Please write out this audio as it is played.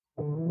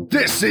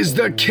This is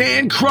the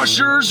Can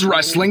Crushers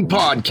Wrestling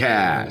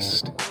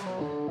Podcast.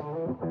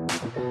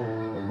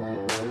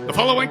 The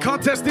following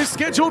contest is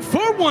scheduled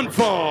for one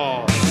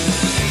fall.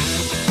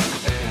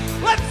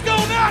 Let's go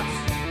nuts!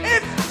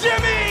 It's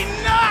Jimmy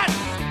Nuts!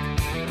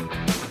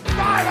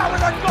 Right out of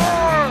the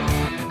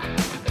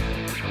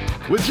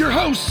door! With your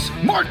hosts,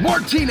 Mark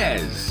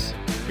Martinez.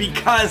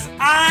 Because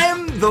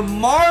I'm the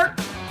Mark,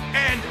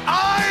 and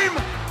I'm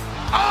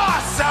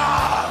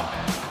awesome!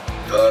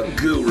 The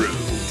Guru.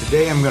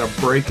 Today I'm going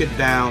to break it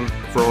down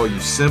for all you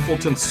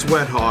simpleton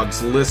sweat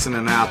hogs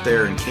listening out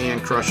there in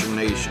Can Crusher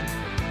Nation.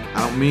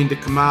 I don't mean to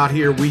come out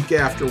here week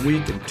after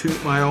week and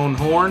toot my own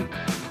horn,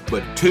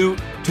 but toot.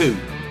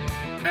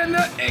 And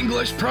the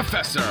English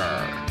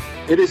Professor.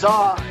 It is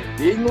I,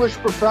 the English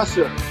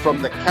Professor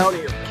from the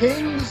County of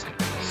Kings,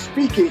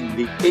 speaking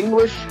the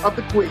English of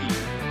the Queen.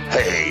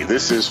 Hey,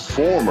 this is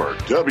former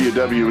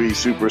WWE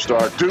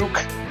superstar Duke,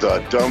 the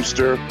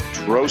Dumpster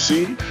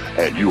Drosy,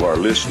 and you are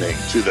listening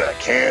to the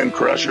Can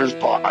Crushers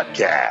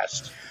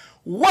Podcast.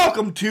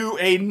 Welcome to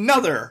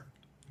another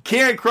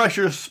Can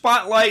Crushers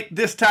Spotlight.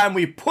 This time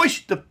we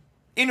push the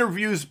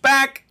interviews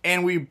back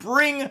and we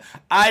bring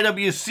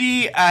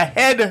IWC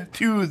ahead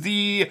to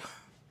the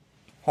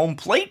home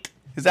plate.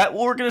 Is that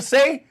what we're going to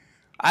say?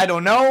 I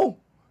don't know.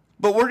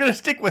 But we're going to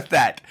stick with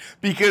that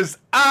because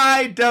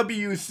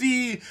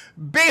IWC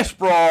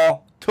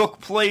BaseBrawl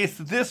took place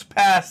this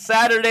past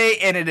Saturday,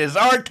 and it is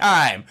our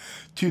time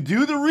to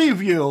do the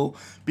review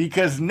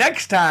because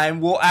next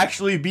time we'll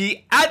actually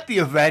be at the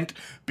event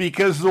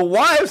because the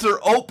wives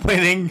are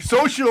opening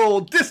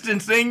social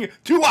distancing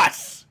to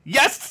us.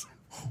 Yes,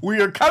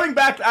 we are coming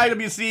back to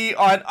IWC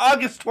on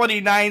August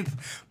 29th,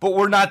 but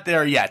we're not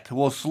there yet.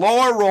 We'll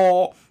slow our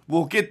roll.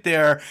 We'll get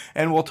there,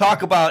 and we'll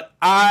talk about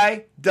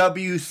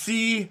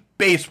IWC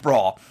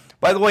BaseBrawl.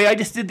 By the way, I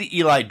just did the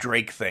Eli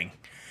Drake thing.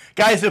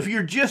 Guys, if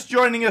you're just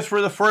joining us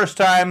for the first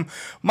time,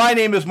 my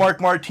name is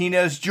Mark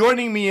Martinez.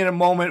 Joining me in a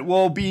moment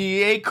will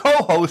be a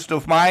co-host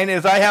of mine,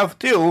 as I have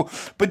two,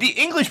 but the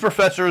English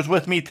Professor is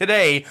with me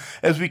today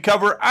as we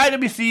cover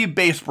IWC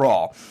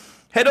BaseBrawl.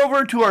 Head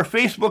over to our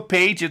Facebook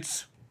page,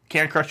 it's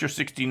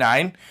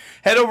CanCrusher69.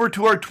 Head over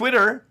to our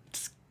Twitter,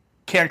 it's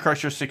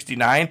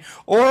CanCrusher69,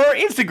 or our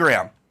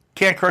Instagram,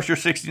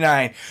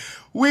 CanCrusher69.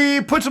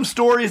 We put some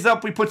stories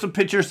up, we put some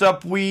pictures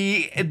up,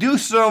 we do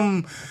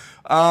some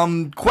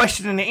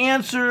question and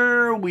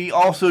answer, we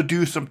also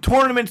do some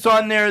tournaments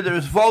on there,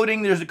 there's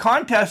voting, there's a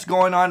contest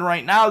going on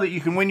right now that you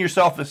can win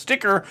yourself a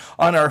sticker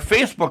on our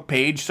Facebook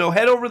page, so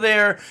head over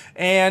there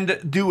and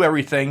do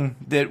everything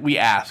that we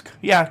ask.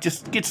 Yeah,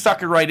 just get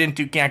suckered right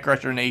into Can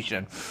Crusher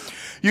Nation.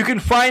 You can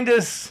find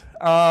us,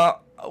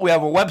 we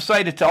have a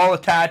website, it's all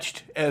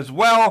attached as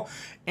well.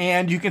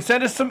 And you can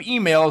send us some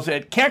emails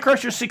at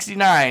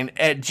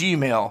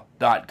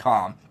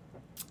cancrusher69@gmail.com.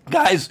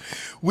 Guys,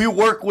 we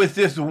work with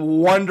this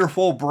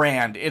wonderful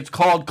brand. It's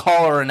called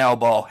Collar and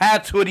Elbow.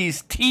 Hats,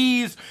 hoodies,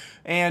 tees,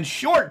 and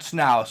shorts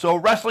now. So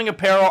wrestling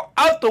apparel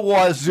out the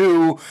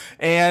wazoo,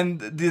 and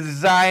the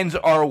designs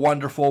are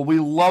wonderful. We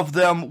love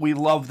them. We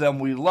love them.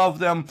 We love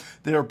them.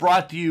 They're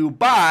brought to you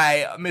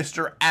by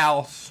Mr.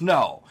 Al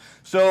Snow.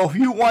 So if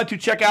you want to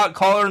check out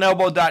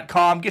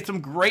collarandelbow.com, get some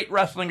great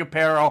wrestling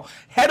apparel,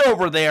 head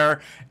over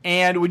there,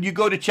 and when you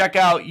go to check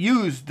out,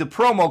 use the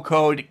promo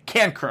code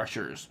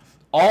CANCRUSHERS.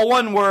 All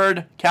one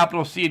word,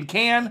 capital C in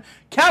can,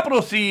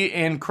 capital C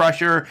in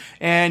crusher,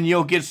 and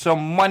you'll get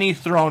some money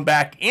thrown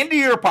back into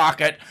your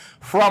pocket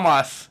from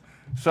us.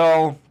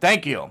 So,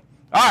 thank you. All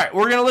right,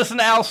 we're going to listen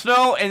to Al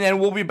Snow, and then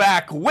we'll be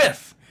back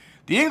with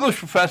the English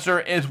Professor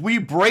as we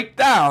break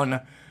down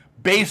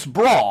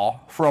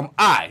BaseBrawl from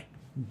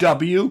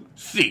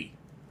IWC.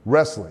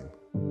 Wrestling.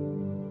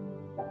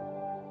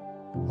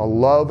 A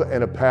love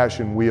and a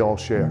passion we all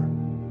share.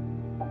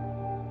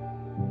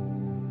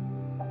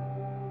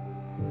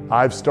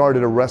 I've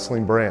started a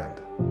wrestling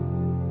brand.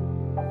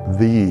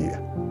 The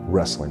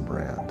wrestling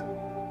brand.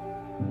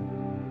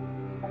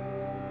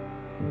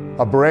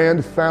 A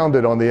brand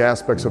founded on the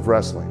aspects of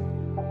wrestling.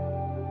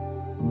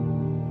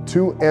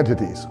 Two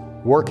entities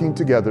working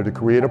together to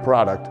create a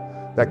product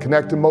that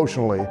connect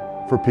emotionally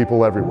for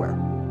people everywhere.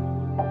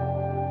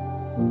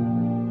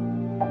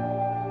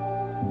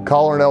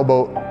 Collar and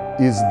Elbow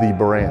is the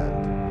brand.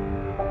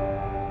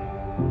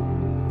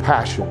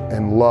 Passion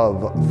and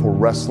love for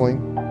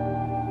wrestling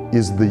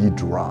is the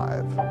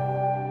drive.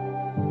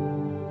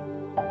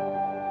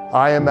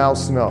 I am Al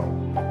Snow,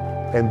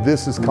 and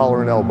this is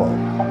Collar and Elbow,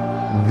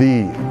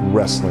 the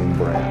wrestling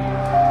brand.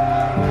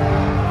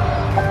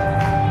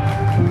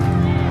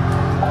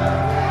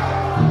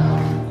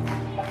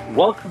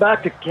 Welcome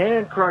back to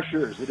Can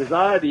Crushers. It is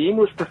I, the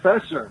English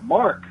Professor,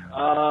 Mark.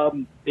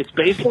 It's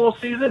baseball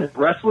season, it's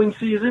wrestling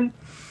season.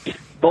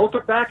 Both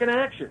are back in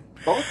action.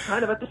 Both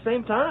kind of at the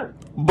same time.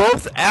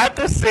 Both at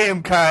the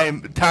same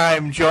time,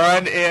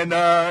 John. And,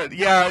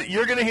 yeah,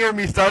 you're going to hear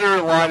me stutter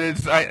a lot.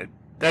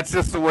 That's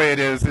just the way it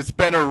is. It's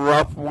been a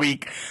rough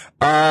week.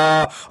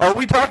 Are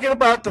we talking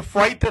about the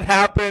fight that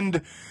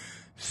happened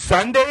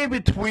Sunday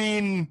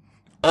between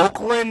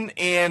Oakland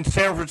and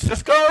San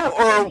Francisco,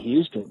 or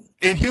Houston.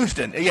 In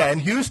Houston, yeah, in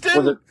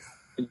Houston. Was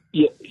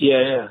it?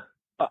 Yeah.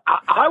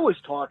 I was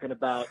talking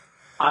about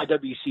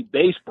IWC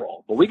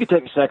BaseBrawl, but we could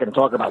take a second and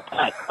talk about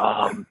that.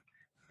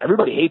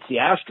 Everybody hates the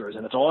Astros,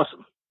 and it's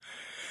awesome.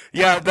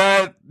 Yeah,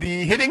 the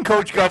hitting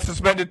coach got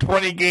suspended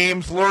 20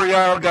 games.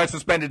 Laureano got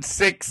suspended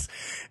 6,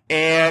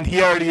 and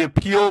he already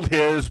appealed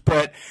his.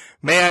 But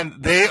man,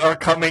 they are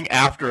coming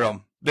after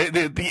him.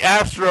 The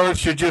Astros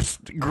should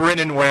just grin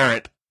and wear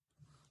it.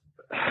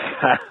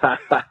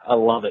 I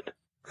love it.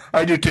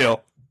 I do too.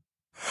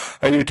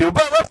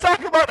 But let's talk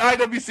about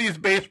IWC's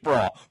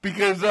BaseBrawl,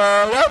 because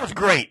that was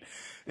great.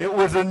 It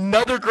was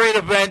another great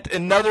event,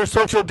 another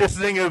social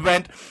distancing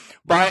event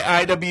by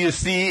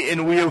IWC,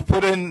 and we have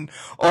put in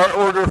our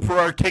order for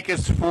our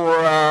tickets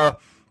for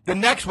the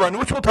next one,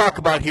 which we'll talk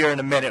about here in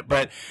a minute.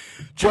 But,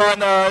 John,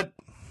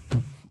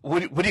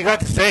 what do you got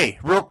to say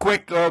real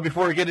quick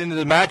before we get into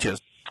the matches?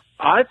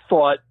 I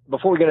thought,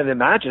 before we get into the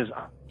matches,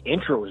 the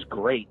intro was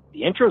great.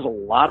 The intro is a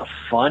lot of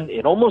fun.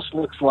 It almost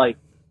looks like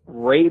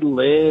Ray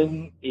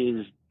Lynn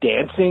is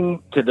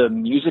dancing to the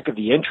music of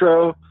the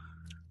intro.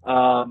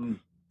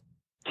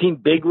 Team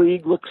Big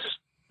League looks,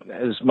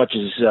 as much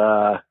as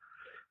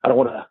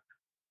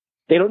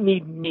they don't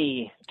need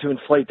me to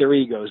inflate their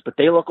egos, but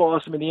they look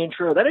awesome in the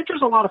intro. That intro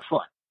is a lot of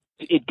fun.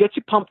 It gets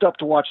you pumped up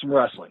to watch some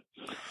wrestling.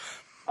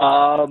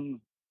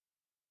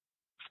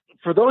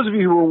 For those of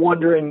you who were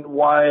wondering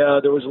why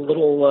there was a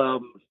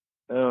little,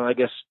 I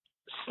guess,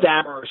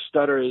 stammer or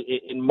stutter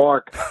in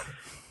Mark,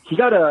 he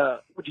got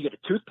would you get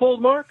a tooth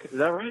pulled, Mark? Is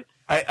that right?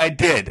 I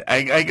did.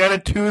 I got a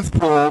tooth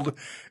pulled,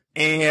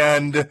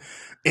 and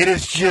it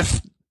is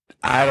just,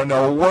 I don't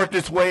know, worked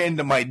its way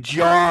into my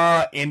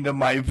jaw, into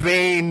my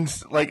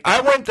veins. Like,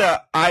 I went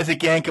to Isaac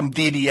Yankem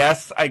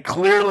DDS. I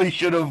clearly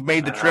should have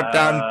made the trip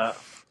down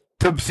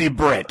to see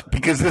Britt,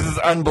 because this is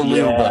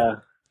unbelievable. Yeah.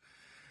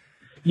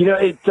 You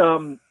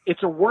know,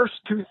 it's a worse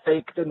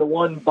toothache than the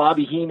one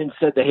Bobby Heenan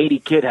said the Haiti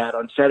Kid had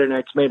on Saturday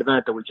night's main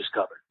event that we just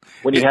covered.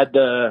 When he had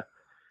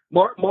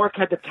Mark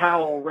had the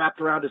towel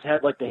wrapped around his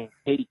head like the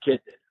Haiti Kid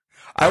did.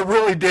 I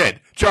really did.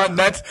 John,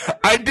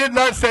 I did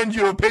not send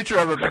you a picture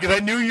of it because I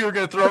knew you were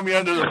going to throw me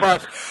under the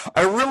bus.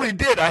 I really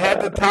did. I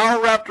had the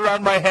towel wrapped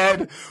around my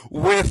head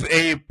with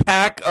a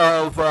pack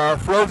of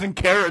frozen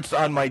carrots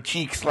on my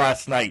cheeks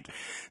last night.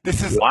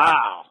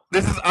 Wow.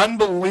 This is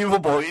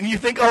unbelievable. And you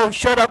think, oh,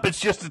 shut up, it's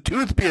just a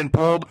tooth being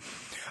pulled.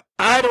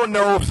 I don't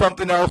know if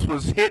something else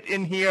was hit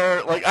in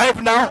here. Like,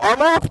 I'm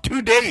off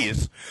 2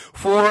 days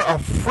for a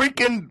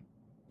freaking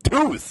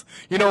tooth.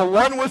 You know,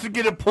 one was to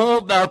get it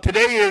pulled. Now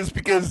today is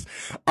because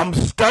I'm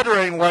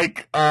stuttering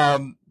like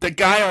the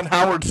guy on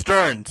Howard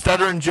Stern.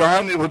 Stuttering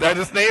John, was that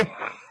his name?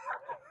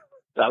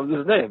 That was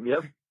his name,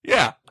 yep.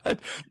 Yeah,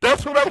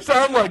 that's what I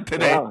sound like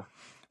today. Wow.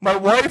 My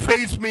wife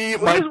hates me.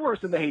 It is worse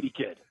than the Haiti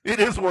Kid.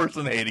 It is worse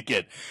than the Haiti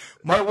Kid.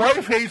 My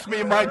wife hates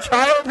me. My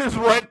child has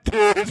went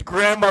to his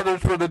grandmother's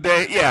for the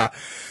day. Yeah.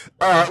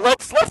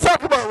 Let's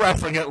talk about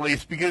wrestling at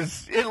least,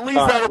 because at least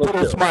that'll put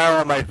a smile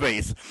on my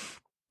face.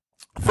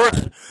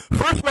 First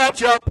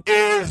matchup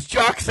is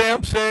Jock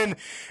Sampson,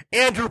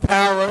 Andrew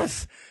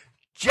Palace,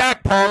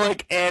 Jack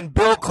Pollock, and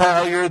Bill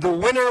Collier. The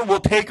winner will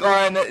take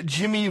on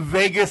Jimmy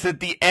Vegas at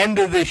the end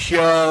of the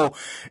show.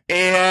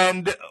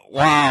 And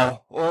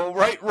wow, well,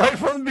 right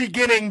from the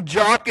beginning,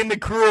 Jock and the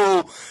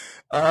crew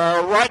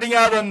riding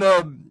out on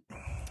the,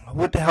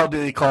 what the hell do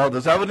they call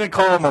this? I wouldn't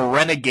call him a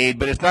renegade,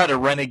 but it's not a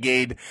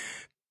renegade.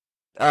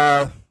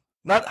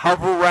 Not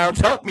hover rounds.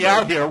 Help me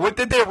out here. What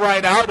did they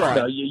ride out on?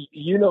 No,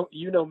 you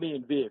know me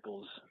in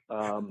vehicles.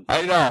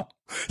 I know.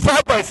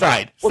 Side by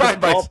side. Well,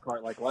 side by golf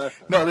cart like last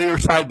time. No, they were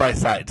side by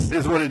sides,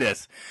 is what it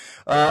is.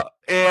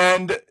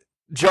 And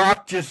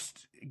Jock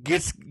just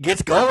gets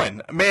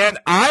going. Man,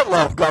 I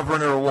love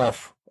Governor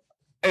Wolf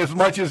as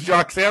much as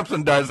Jock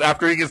Sampson does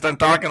after he gets done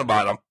talking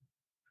about him.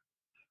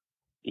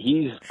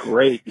 He's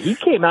great. He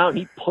came out and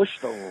he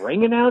pushed the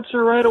ring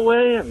announcer right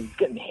away. I mean, he's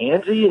getting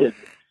handsy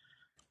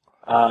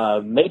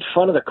and made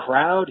fun of the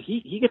crowd.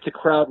 He gets the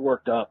crowd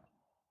worked up.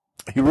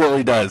 He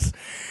really does.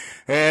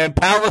 And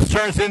Palace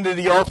turns into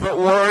the Ultimate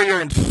Warrior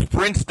and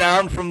sprints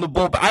down from the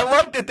bullpen. I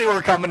liked that they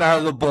were coming out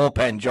of the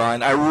bullpen,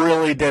 John. I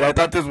really did. I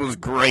thought this was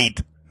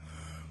great.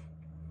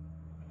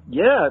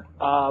 Yeah,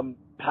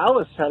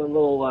 Palace had a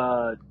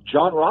little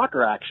John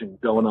Rocker action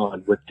going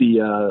on with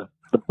the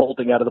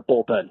bolting out of the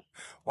bullpen.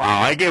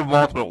 Wow, I gave him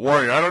Ultimate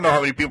Warrior. I don't know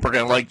how many people are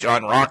going to like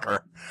John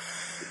Rocker.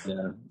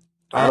 Yeah.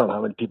 I don't know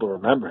how many people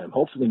remember him.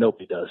 Hopefully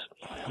nobody does.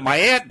 My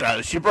aunt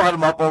does. She brought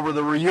him up over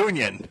the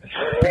reunion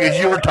because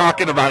you were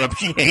talking about him.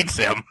 She hates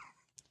him.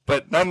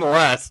 But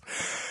nonetheless.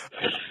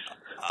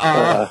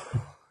 And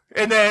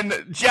then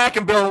Jack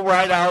and Bill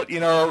ride out,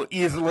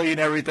 easily and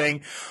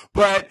everything.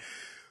 But,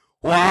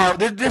 wow,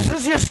 this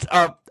is just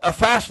a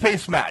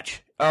fast-paced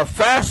match. A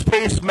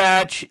fast-paced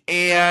match,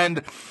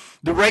 and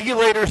the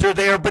regulators are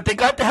there, but they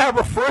got to have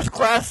a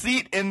first-class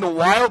seat in the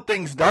Wild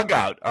Things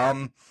dugout.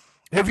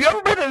 Have you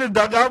ever been in a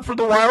dugout for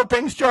the Wild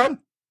Things, John?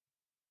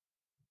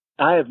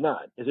 I have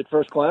not. Is it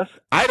first class?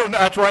 I don't know.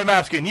 That's why I'm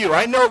asking you.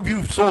 I know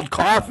you've sold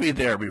coffee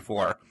there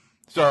before.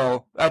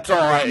 So that's all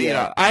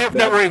I have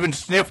never even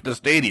sniffed the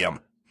stadium.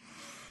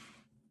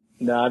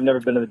 No, I've never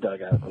been to the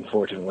dugout,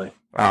 unfortunately.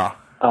 Oh.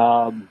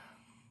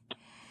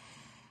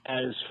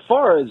 As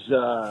far as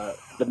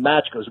the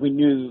match goes, we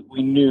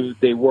knew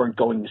they weren't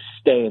going to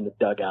stay in the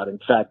dugout. In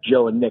fact,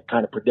 Joe and Nick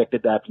kind of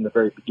predicted that from the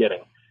very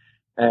beginning.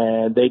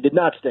 And they did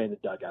not stay in the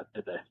dugout,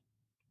 did they?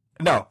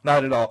 No,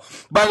 not at all.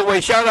 By the way,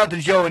 shout out to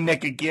Joe and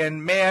Nick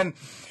again. Man,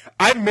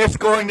 I miss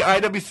going to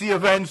IWC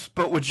events,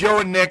 but with Joe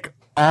and Nick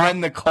on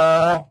the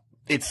call,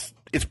 it's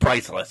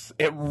priceless.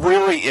 It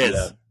really is.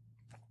 Yeah.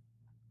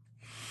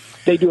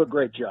 They do a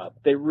great job.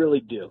 They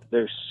really do.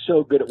 They're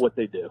so good at what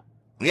they do.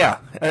 Yeah.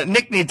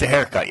 Nick needs a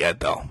haircut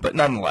yet, though, but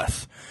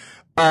nonetheless.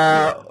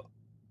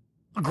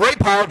 Great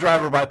pile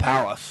driver by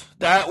Palace.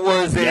 That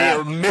was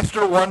a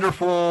Mr.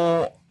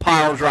 Wonderful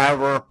pile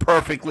driver,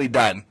 perfectly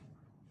done.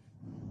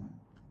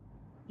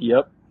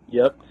 Yep.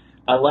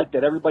 I like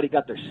that everybody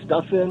got their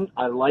stuff in.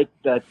 I love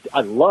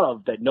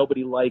that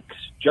nobody likes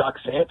Jock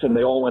Sampson.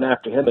 They all went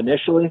after him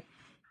initially.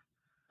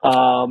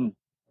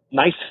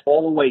 Nice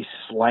all-the-way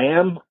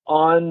slam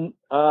on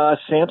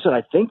Sampson,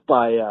 I think,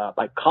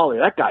 by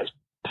Collier. That guy's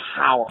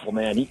powerful,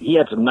 man. He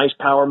had some nice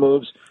power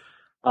moves.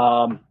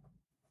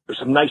 There's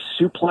some nice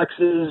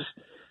suplexes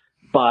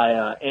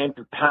by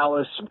Andrew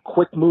Palace, some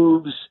quick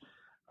moves.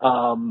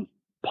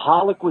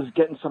 Pollock was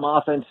getting some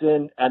offense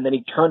in, and then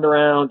he turned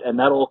around, and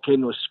that all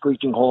came to a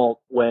screeching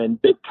halt when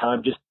Big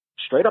Time just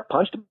straight up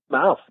punched him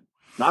out,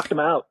 knocked him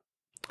out.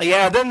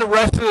 Yeah, then the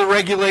rest of the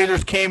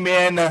regulators came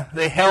in.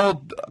 They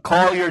held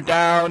Collier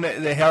down.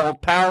 They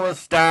held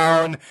Palace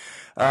down.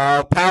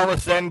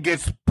 Palace then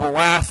gets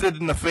blasted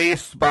in the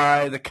face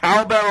by the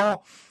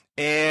cowbell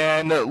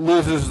and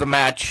loses the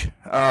match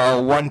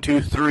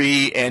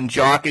 1-2-3. And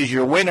Jock is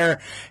your winner,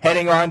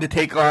 heading on to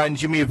take on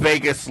Jimmy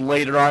Vegas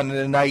later on in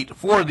the night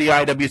for the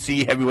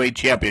IWC Heavyweight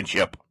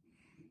Championship.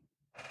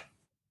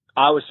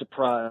 I was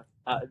surprised.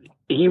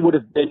 He would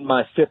have been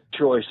my fifth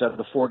choice out of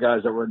the four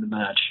guys that were in the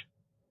match.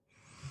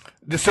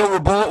 The Silver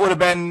Bullet would have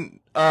been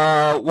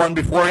one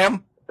before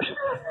him?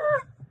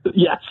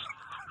 Yes.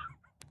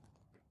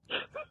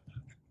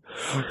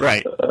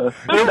 Right.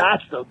 Good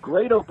match, though.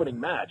 Great opening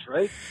match,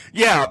 right?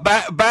 Yeah,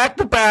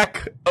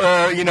 back-to-back,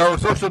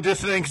 social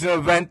distancing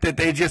event that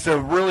they just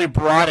have really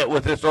brought it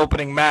with this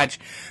opening match.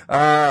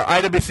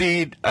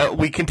 IWC,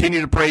 we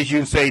continue to praise you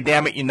and say,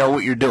 damn it, you know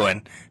what you're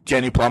doing.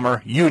 Jenny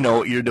Plummer, you know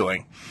what you're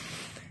doing.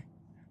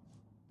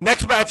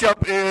 Next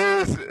matchup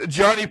is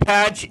Johnny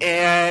Patch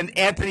and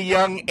Anthony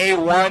Young,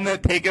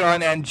 A1, taking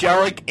on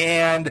Angelic.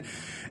 And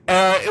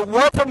it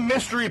was a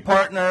mystery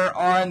partner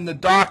on the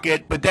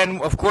docket, but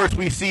then, of course,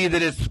 we see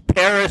that it's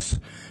Paris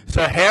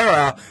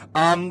Sahara.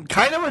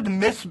 Kind of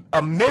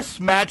a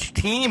mismatched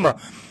team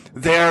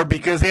there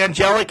because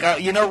Angelic,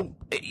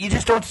 you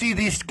just don't see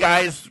these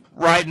guys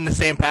riding the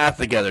same path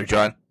together,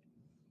 John.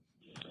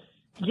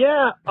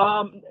 Yeah,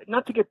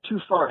 not to get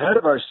too far ahead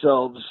of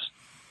ourselves,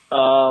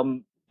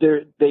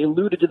 they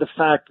alluded to the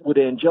fact, would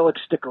Angelic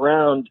stick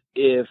around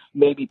if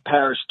maybe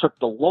Paris took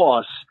the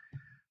loss?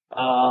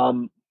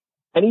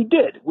 And he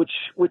did, which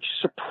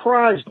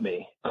surprised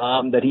me,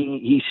 that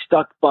he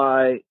stuck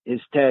by his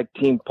tag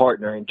team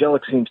partner.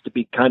 Angelic seems to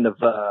be kind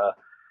of a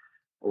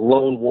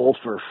lone wolf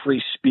or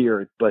free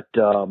spirit, but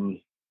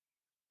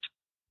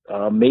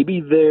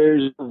maybe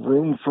there's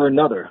room for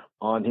another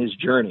on his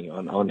journey,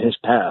 on his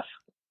path.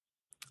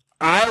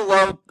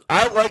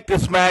 I like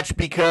this match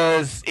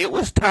because it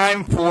was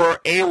time for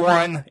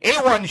A1.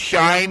 A1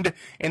 shined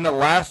in the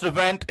last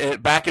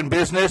event back in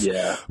business,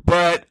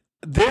 but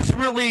this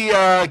really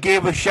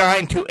gave a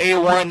shine to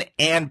A1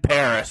 and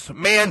Paris.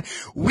 Man,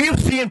 we've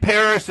seen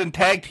Paris in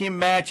tag team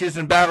matches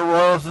and battle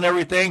royals and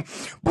everything,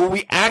 but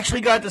we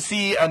actually got to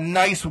see a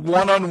nice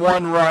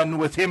one-on-one run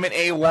with him and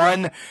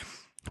A1.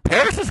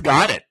 Paris has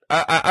got it.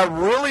 I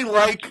really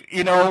like,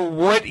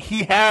 what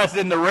he has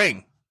in the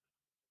ring.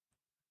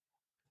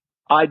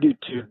 I do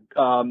too.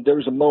 There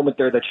was a moment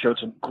there that showed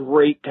some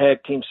great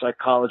tag team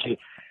psychology.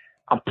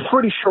 I'm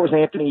pretty sure it was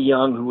Anthony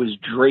Young who was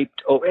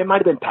draped over. It might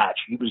have been Patch.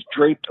 He was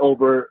draped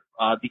over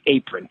the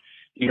apron,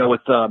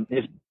 with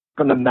his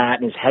from the mat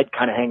and his head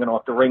kind of hanging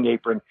off the ring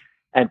apron.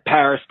 And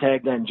Paris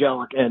tagged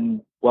Angelic,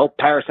 and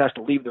Paris has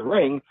to leave the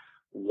ring.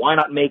 Why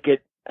not make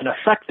it an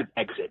effective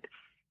exit?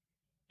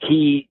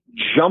 He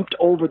jumped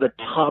over the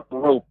top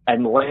rope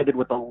and landed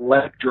with a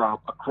leg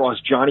drop across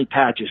Johnny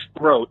Patch's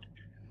throat.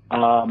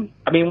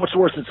 What's the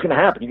worst that's going to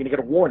happen? You're going to get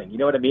a warning. You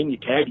know what I mean? You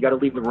tag, you got to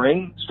leave the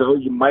ring, so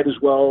you might as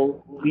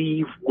well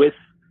leave with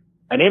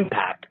an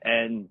impact.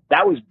 And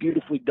that was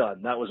beautifully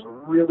done. That was a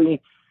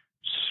really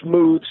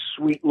smooth,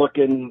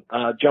 sweet-looking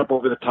jump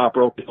over the top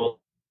rope,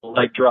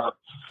 leg drop.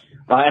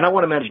 And I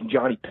want to mention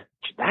Johnny Patch.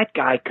 That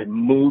guy could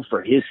move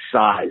for his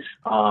size.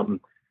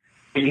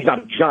 He's not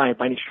a giant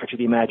by any stretch of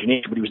the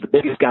imagination, but he was the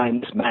biggest guy in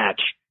this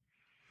match.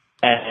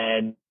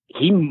 And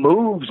he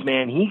moves,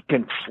 man. He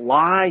can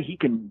fly. He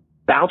can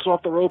bounce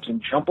off the ropes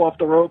and jump off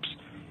the ropes.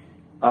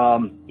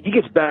 He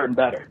gets better and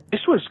better.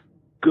 This was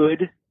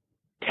good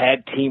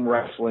tag team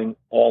wrestling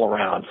all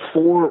around.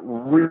 4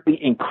 really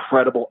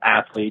incredible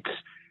athletes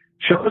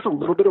show us a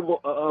little bit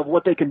of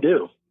what they can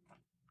do.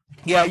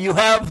 Yeah, you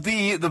have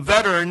the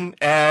veteran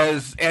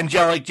as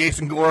angelic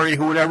Jason Gorey,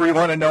 whoever you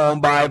want to know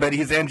him by, but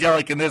he's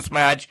angelic in this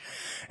match.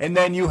 And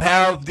then you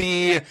have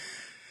the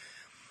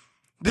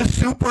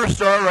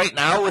superstar right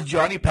now with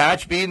Johnny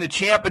Patch being the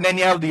champ, and then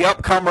you have the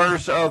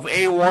upcomers of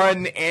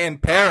A1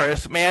 and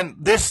Paris. Man,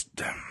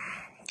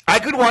 I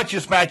could watch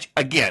this match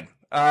again.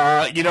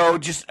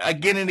 Just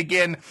again and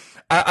again.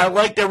 I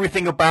liked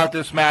everything about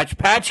this match.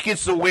 Patch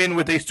gets the win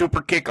with a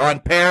super kick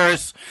on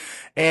Paris.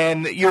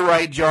 And you're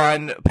right,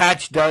 John.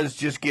 Patch does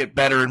just get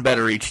better and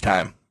better each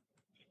time.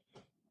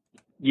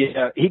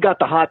 Yeah, he got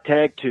the hot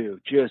tag, too.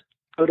 Just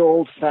good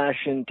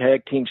old-fashioned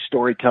tag team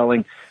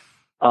storytelling.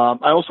 I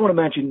also want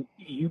to mention,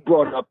 you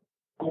brought up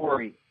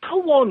Corey.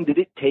 How long did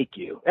it take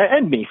you,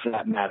 and me for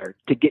that matter,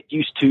 to get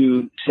used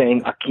to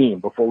saying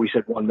Akeem before we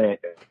said one man?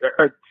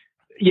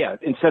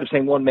 Instead of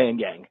saying one-man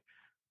gang.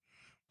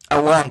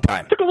 A long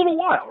time. It took a little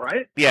while,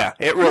 right? Yeah,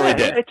 it really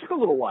did. It took a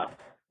little while.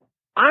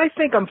 I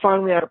think I'm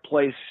finally at a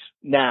place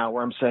now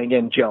where I'm saying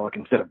angelic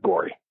instead of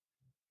gory.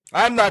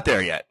 I'm not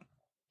there yet.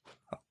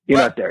 You're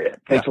not there yet.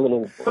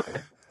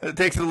 It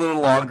takes a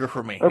little longer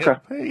for me. Okay.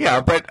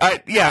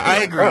 I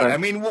agree. Right. I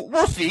mean,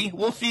 we'll see.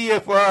 We'll see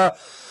if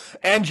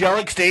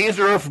angelic stays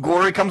or if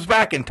Gory comes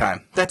back in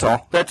time. That's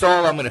all. That's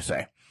all I'm going to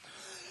say.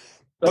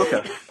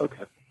 Okay.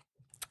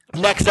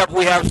 Next up,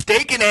 we have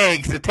Steak and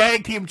Eggs. The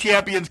tag team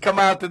champions come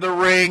out to the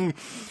ring,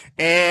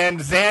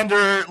 and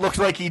Xander looks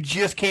like he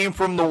just came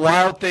from the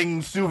Wild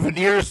Things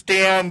souvenir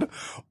stand.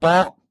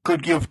 Bulk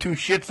could give two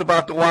shits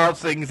about the Wild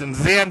Things and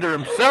Xander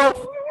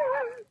himself.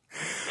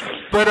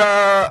 But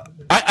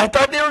I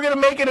thought they were going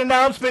to make an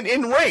announcement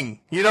in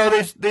ring. You know,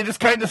 they just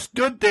kind of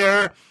stood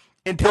there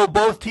until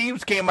both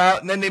teams came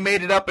out, and then they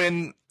made it up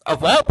in,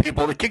 of all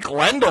people, to kick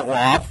Lendl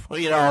off.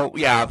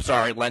 I'm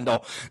sorry,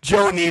 Lendl.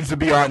 Joe needs to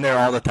be on there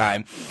all the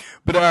time.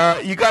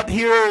 But you got to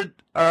hear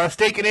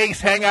Steak and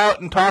Eggs hang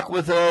out and talk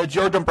with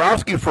Joe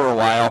Dombrowski for a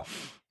while.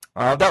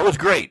 That was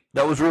great.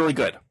 That was really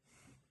good.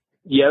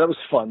 Yeah, that was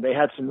fun. They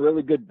had some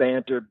really good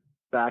banter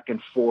back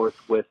and forth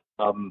with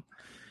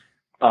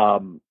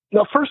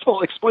now, first of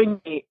all,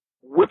 explain to me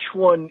which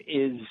one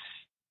is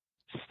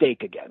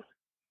Steak again.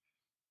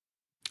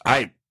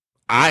 I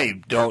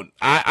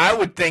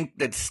would think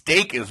that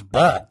Steak is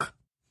Bulk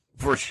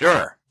for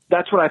sure.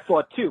 That's what I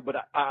thought too, but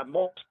I'm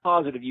almost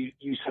positive you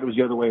said it was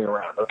the other way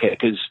around. Okay,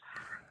 because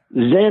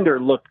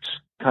Xander looked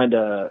kind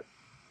of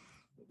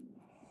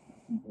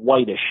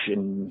whitish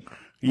and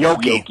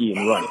yolky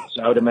and runny,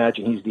 so I would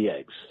imagine he's the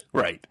Eggs.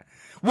 Right.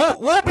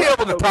 We'll be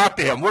able to talk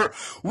to him.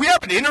 We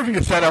have an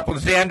interview set up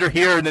with Xander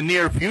here in the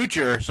near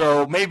future,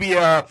 so maybe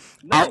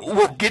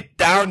we'll get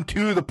down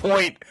to the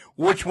point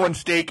which one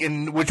Steak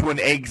and which one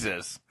Eggs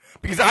is.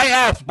 Because I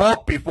asked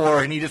Bulk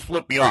before and he just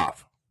flipped me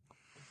off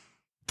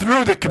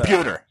through the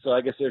computer. So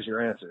I guess there's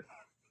your answer.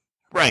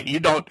 Right.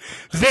 You don't.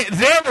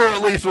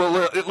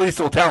 Xander at least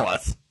will tell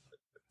us.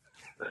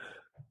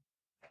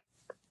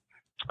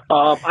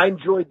 I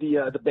enjoyed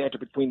the banter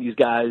between these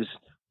guys,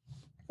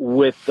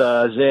 with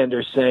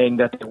Xander saying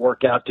that they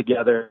work out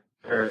together,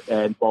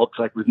 and Bulk's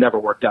like, we've never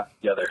worked out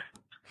together.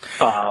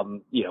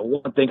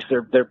 One thinks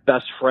they're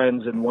best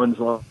friends, and one's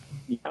like,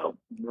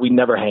 we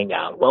never hang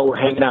out. Well, we're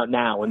hanging out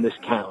now, and this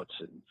counts.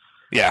 And,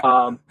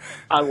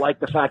 I like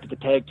the fact that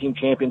the tag team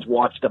champions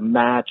watched a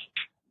match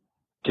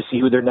to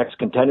see who their next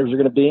contenders are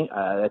going to be.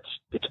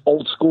 It's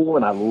old school,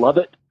 and I love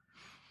it.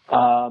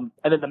 And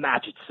then the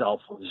match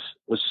itself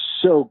was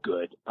so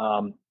good.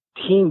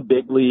 Team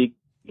Big League,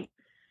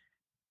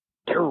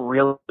 they're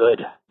really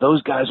good.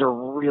 Those guys are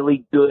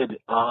really good.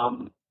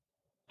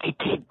 They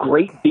take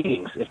great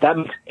beatings. If that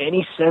makes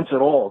any sense at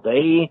all,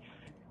 they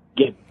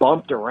get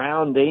bumped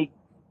around. They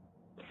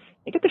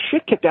get the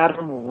shit kicked out of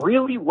them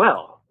really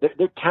well.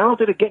 They're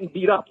talented at getting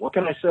beat up. What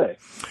can I say?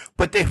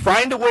 But they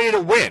find a way to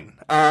win.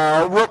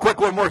 Real quick,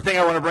 one more thing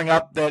I want to bring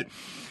up that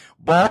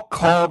Bulk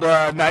called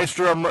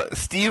Nystrom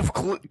Steve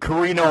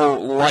Corino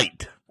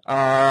light.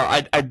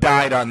 I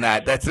died on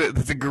that. That's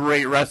a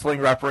great wrestling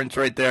reference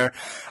right there.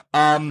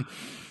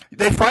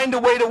 They find a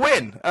way to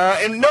win.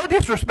 And no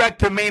disrespect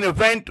to main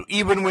event,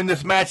 even when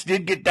this match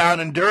did get down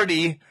and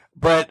dirty,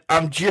 but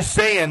I'm just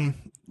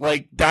saying,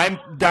 like,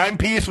 Dime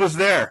Piece was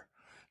there.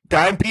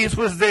 Dime Piece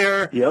was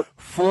there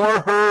for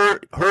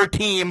her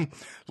team.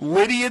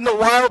 Liddy and the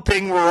Wild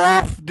Thing were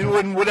off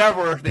doing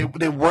whatever.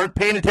 They weren't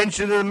paying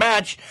attention to the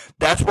match.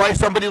 That's why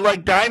somebody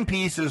like Dime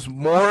Piece is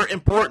more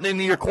important in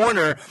your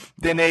corner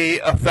than a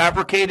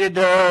fabricated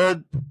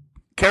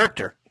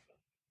character.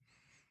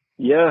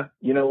 Yeah,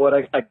 you know what?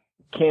 I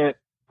can't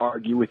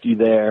argue with you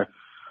there.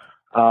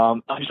 I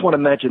just want to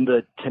mention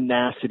the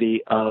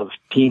tenacity of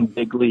Team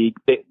Big League.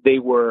 They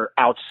were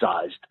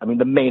outsized. I mean,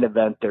 the main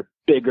event, they're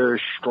bigger,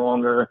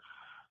 stronger,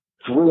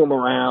 threw them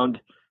around.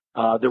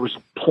 There was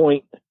a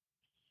point,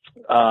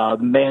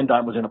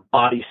 Mandine was in a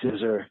body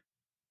scissor,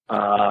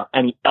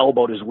 and he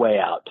elbowed his way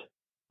out.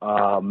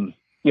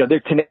 They're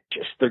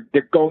tenacious.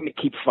 They're going to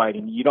keep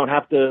fighting. You don't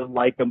have to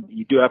like them.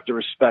 You do have to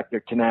respect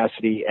their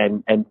tenacity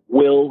and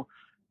will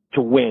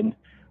to win.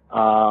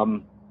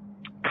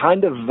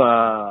 kind of,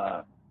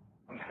 I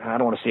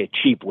don't want to say a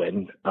cheap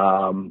win,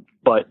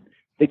 but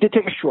they did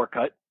take a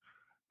shortcut.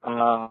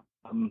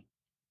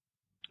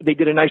 They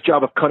did a nice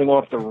job of cutting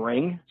off the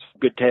ring.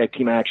 Good tag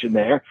team action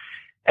there.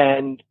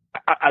 And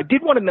I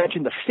did want to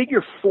mention the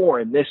figure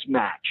 4 in this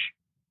match.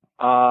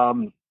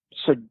 So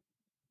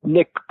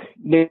Nick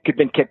had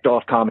been kicked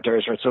off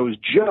commentaries, right? So it was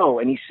Joe,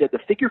 and he said the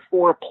figure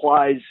 4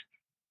 applies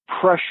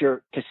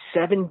pressure to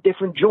 7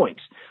 different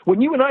joints. When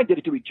you and I did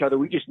it to each other,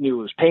 we just knew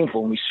it was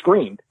painful and we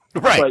screamed.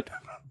 Right. But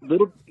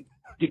little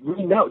did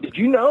we know. Did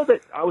you know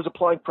that I was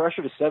applying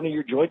pressure to 7 of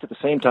your joints at the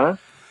same time?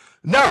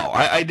 No,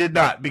 I did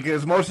not,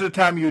 because most of the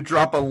time you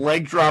drop a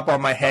leg drop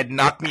on my head,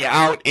 knock me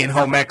out in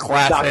home ec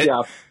class,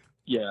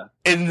 yeah,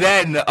 and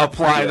then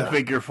apply the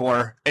figure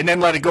 4, and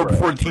then let it go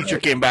before the teacher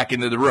came back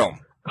into the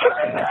room.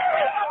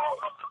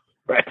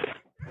 Right.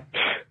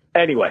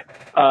 Anyway,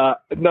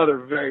 another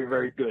very,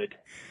 very good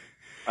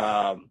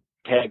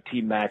tag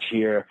team match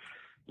here.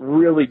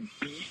 Really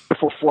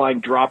beautiful flying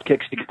drop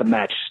kicks to get the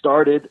match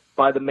started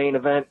by the main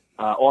event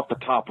off the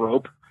top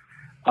rope.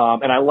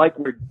 And I like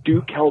where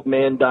Duke held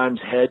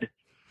Mandime's head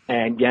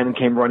and Gannon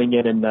came running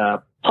in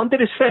and punted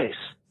his face.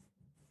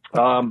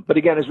 But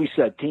again, as we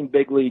said, Team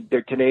Big League,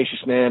 they're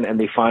tenacious, man, and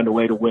they find a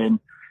way to win.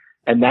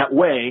 And that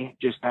way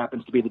just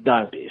happens to be the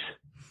dime piece.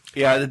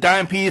 Yeah, the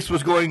dime piece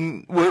was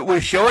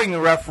showing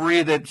the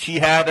referee that she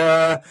had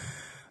a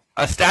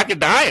stack of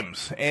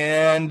dimes,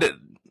 and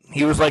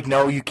he was like,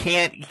 "No, you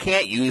can't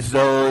use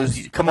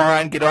those. Come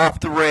on, get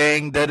off the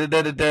ring." Da da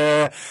da da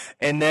da.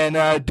 And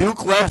then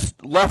Duke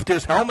left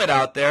his helmet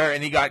out there,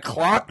 and he got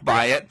clocked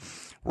by it,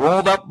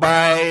 rolled up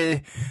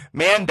by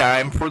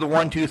Mandime for the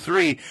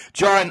 1-2-3.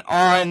 John,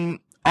 on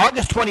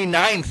August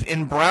 29th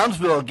in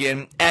Brownsville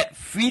again at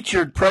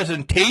Featured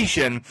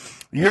Presentation,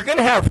 you're going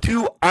to have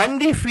 2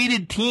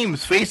 undefeated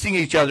teams facing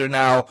each other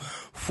now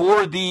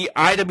for the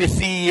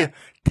IWC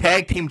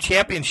Tag Team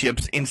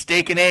Championships in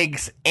Steak and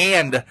Eggs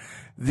and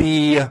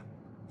the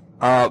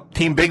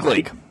Team Big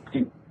League.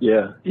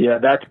 Yeah,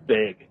 that's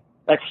big.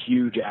 That's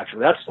huge,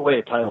 actually. That's the way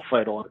a title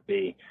fight ought to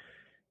be.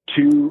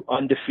 2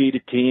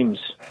 undefeated teams.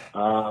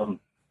 Find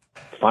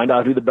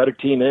out who the better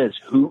team is.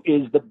 Who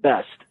is the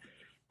best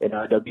in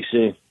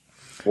IWC?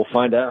 We'll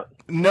find out.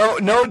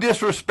 No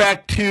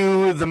disrespect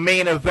to the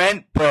main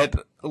event, but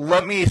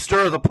let me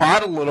stir the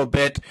pot a little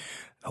bit.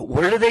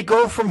 Where do they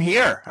go from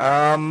here?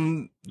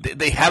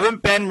 They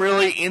haven't been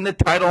really in the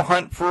title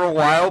hunt for a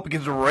while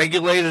because the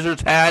Regulators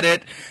has had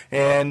it,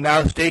 and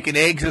now Steak and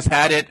Eggs has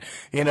had it,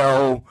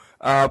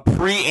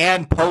 pre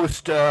and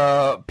post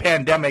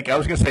pandemic. I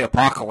was going to say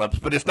apocalypse,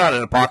 but it's not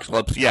an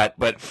apocalypse yet.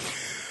 But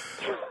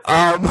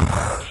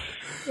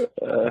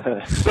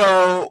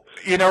so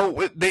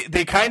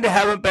they kind of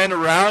haven't been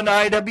around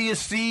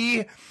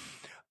IWC.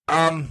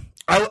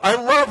 I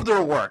love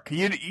their work.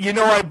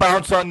 I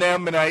bounce on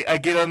them and I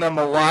get on them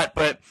a lot,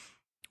 but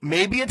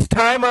maybe it's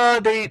time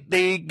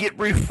they get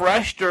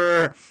refreshed.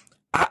 Or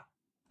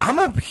I'm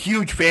a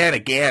huge fan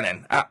of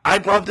Gannon.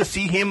 I'd love to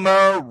see him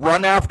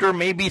run after,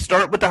 maybe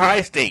start with the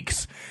high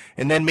stakes,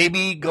 and then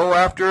maybe go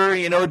after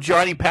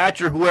Johnny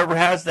Patch or whoever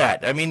has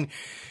that. I mean,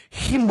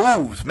 he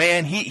moves,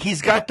 man.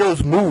 He's got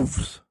those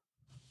moves.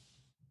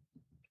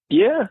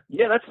 Yeah,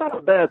 that's not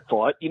a bad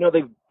thought.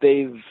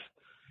 They've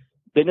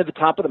been at the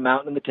top of the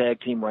mountain in the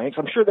tag team ranks.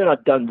 I'm sure they're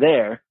not done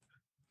there,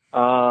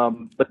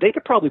 but they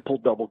could probably pull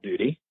double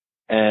duty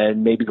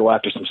and maybe go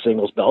after some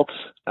singles belts.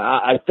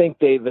 I think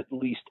they've at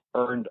least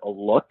earned a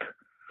look.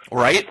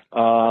 Right?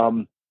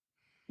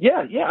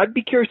 Yeah, I'd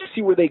be curious to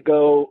see where they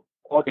go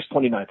August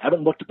 29th. I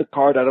haven't looked at the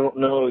card. I don't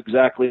know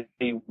exactly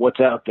what's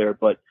out there,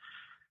 but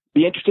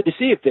be interested to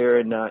see if they're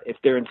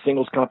in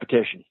singles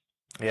competition.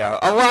 Yeah,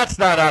 a lot's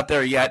not out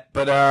there yet,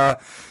 but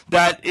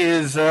that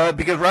is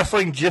because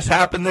wrestling just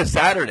happened this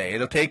Saturday.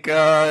 It'll take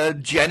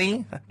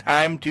Jenny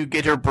time to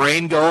get her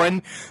brain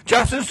going.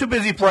 Justin's too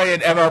busy playing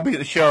MLB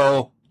The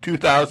Show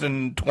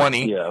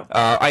 2020. Yeah.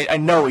 I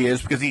know he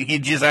is because he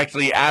just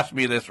actually asked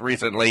me this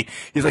recently.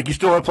 He's like, "You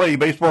still want to play a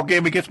baseball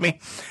game against me?"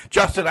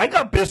 Justin, I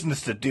got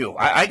business to do.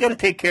 I got to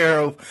take care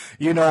of,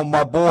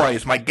 my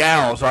boys, my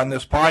gals on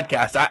this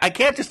podcast. I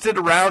can't just sit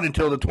around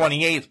until the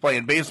 28th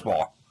playing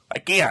baseball. I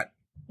can't.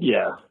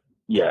 Yeah.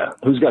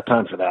 Who's got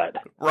time for that?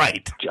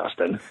 Right.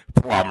 Justin.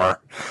 Plumber.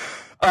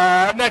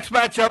 Next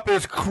matchup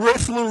is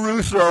Chris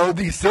LaRusso,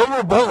 the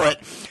Silver Bullet,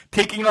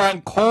 taking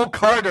on Cole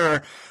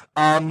Carter.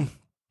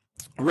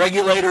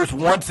 Regulators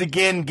once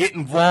again get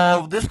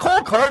involved. This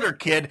Cole Carter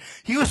kid,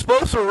 he was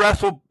supposed to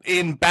wrestle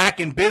back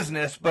in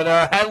business, but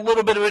had a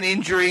little bit of an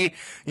injury,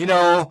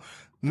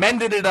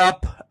 mended it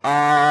up.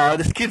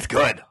 This kid's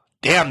good.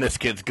 Damn, this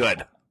kid's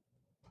good.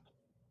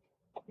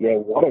 Yeah,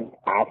 what an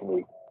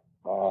athlete.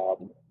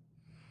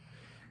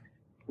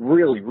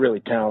 Really,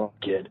 really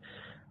talented kid.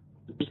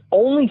 The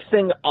only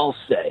thing I'll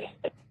say,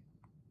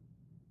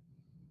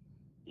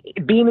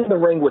 being in the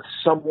ring with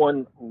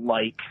someone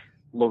like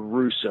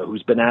LaRusso,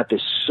 who's been at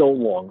this so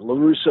long,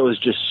 LaRusso is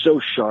just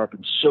so sharp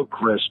and so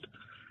crisp.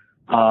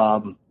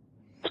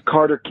 This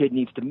Carter kid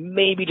needs to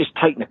maybe just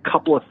tighten a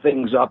couple of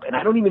things up, and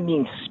I don't even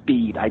mean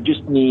speed. I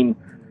just mean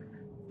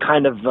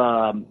kind of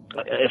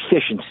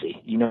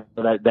efficiency,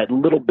 that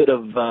little bit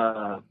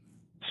of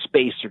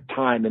space or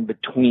time in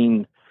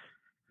between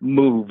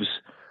moves.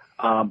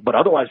 But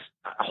otherwise,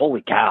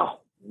 holy cow,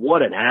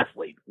 what an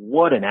athlete.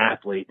 What an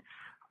athlete.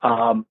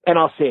 And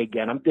I'll say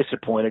again, I'm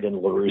disappointed in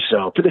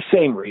LaRusso for the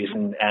same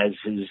reason as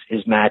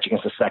his match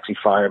against the sexy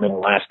fireman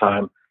last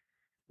time.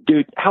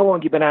 Dude, how long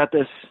have you been at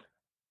this?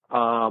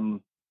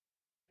 And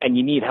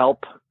you need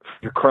help for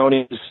your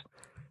cronies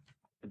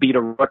to beat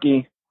a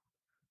rookie.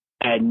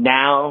 And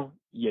now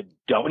you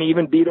don't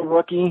even beat a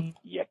rookie.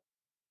 You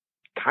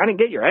kind of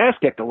get your ass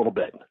kicked a little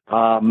bit.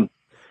 I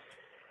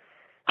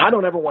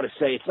don't ever want to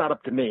say it's not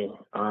up to me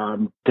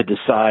to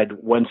decide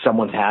when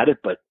someone's had it,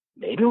 but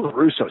maybe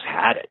LaRusso's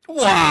had it.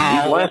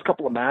 Wow. These last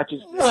couple of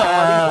matches,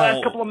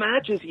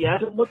 he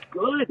hasn't looked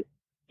good.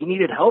 He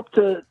needed help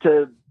to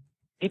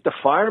beat the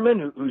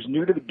fireman who's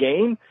new to the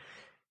game,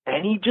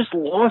 and he just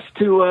lost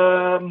to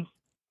a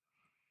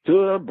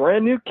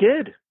brand new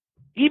kid,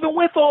 even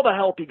with all the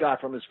help he got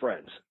from his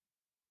friends.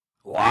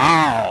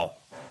 Wow.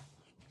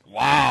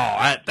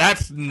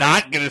 That's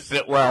not going to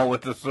sit well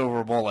with the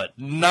Silver Bullet.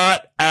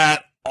 Not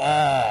at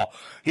all.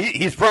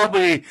 He's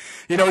probably,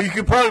 you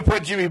could probably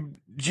put Jimmy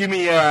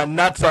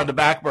Nuts on the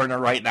back burner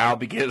right now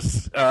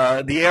because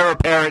the heir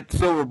apparent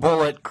Silver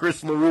Bullet,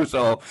 Chris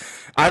LaRusso,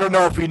 I don't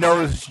know if he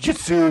knows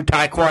Jiu-Jitsu,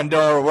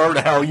 Taekwondo, or whatever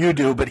the hell you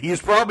do, but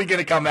he's probably going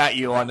to come at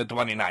you on the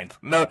 29th.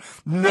 No,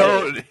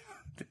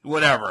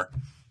 whatever.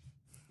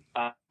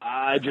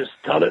 I just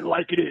tell it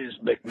like it is,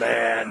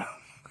 McMahon.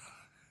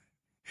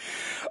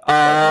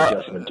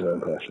 Adjustment to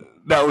impression.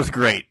 That was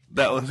great.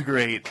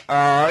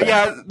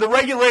 Yeah, the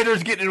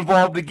regulators getting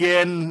involved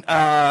again.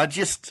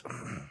 Just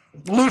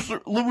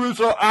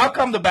LaRusso, I'll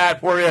come to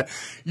bat for you.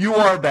 You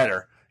are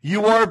better.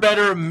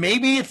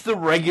 Maybe it's the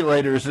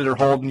regulators that are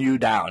holding you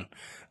down.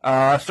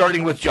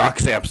 Starting with Jock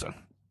Sampson.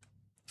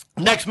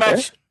 Next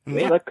match.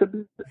 Yeah, that could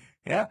be.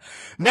 Yeah.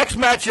 Next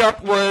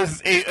matchup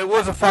was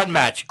a fun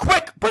match.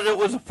 Quick, but it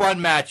was a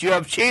fun match. You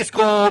have Chase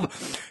Gold,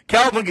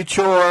 Calvin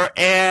Couture,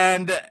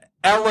 and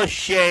Ella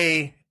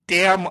Shea.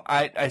 Damn,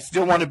 I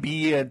still want to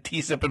be a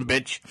tea-sipping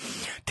bitch.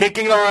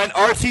 Taking on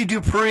RC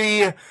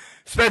Dupree,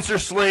 Spencer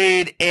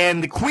Slade,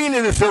 and the queen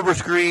of the silver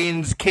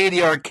screens, Katie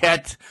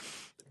Arquette.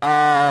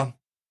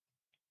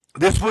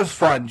 This was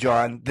fun,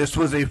 John. This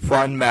was a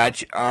fun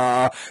match.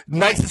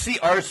 Nice to see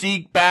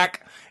RC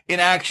back in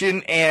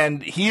action,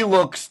 and he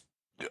looks...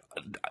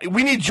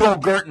 We need Joel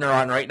Gertner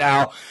on right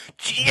now.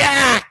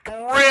 Jack,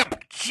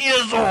 ripped,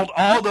 chiseled,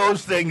 all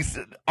those things.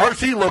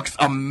 RC looks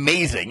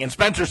amazing, and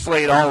Spencer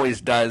Slade always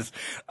does.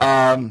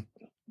 As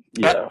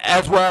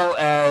well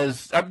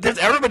as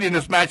everybody in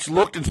this match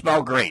looked and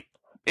smelled great,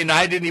 and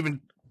I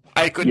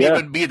couldn't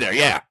even be there.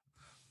 Yeah,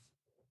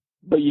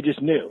 but you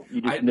just knew.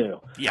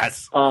 Knew.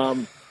 Yes.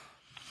 So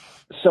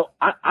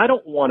I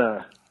don't want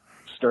to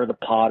stir the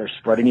pot or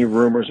spread any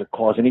rumors or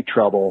cause any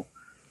trouble.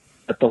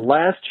 At the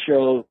last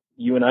show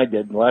you and I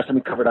did, the last time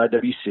we covered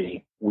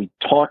IWC, we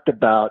talked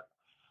about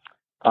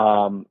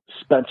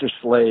Spencer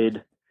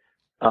Slade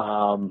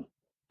and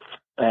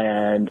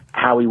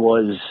how he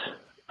was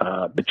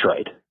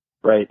betrayed,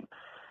 right?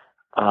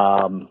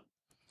 And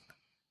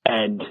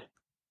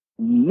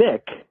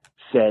Nick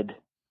said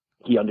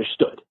he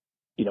understood.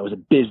 It was a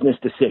business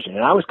decision.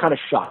 And I was kind of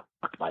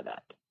shocked by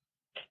that.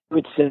 He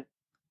would say,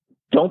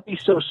 don't be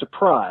so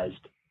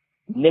surprised.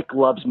 Nick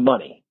loves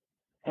money.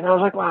 And I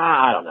was like, well,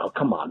 I don't know.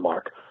 Come on,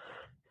 Mark.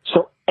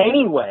 So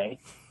anyway,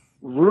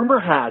 rumor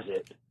has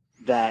it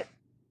that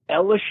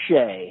Ella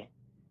Shea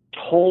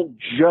told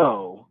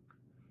Joe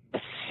a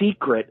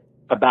secret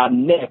about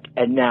Nick,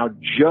 and now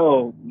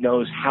Joe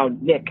knows how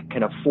Nick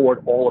can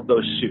afford all of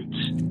those suits.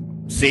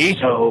 See?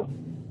 So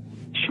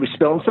she was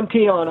spilling some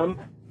tea on him,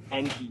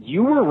 and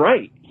you were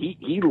right.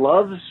 He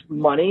loves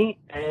money,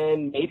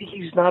 and maybe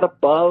he's not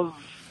above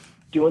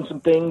doing some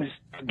things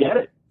to get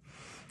it.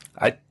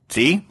 I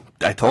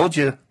told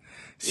you.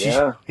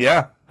 Yeah.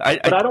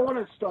 But I don't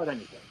want to start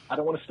anything.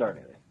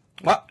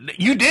 Well,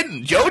 you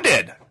didn't. Joe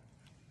did.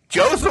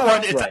 Joe's the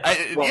one.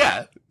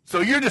 Yeah.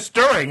 So you're just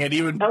stirring it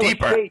even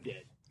deeper. Shea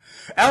did.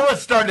 Ella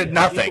started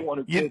nothing.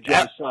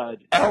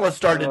 Ella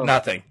started Oh.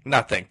 Nothing.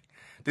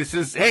 This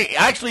is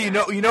actually you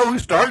know who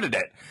started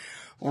it?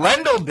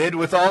 Lendl did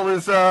with all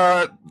his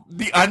the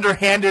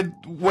underhanded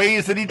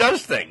ways that he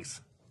does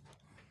things.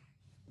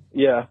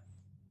 Yeah.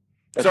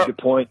 That's a good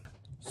point.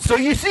 So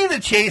you see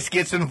that Chase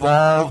gets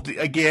involved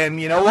again.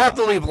 We'll have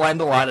to leave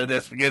Lendl out of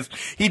this because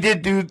he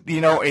did do,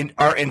 in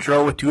our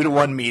intro with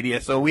 2-to-1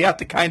 media. So we have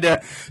to kind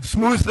of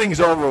smooth things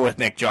over with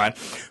Nick John.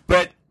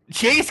 But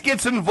Chase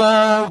gets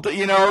involved,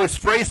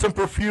 sprays some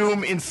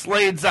perfume in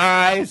Slade's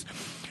eyes.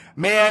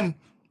 Man,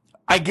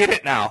 I get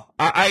it now.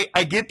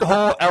 I get the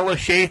whole Ella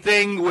Shea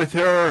thing with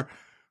her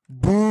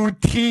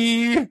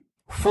booty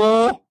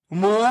full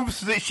moves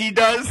that she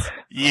does.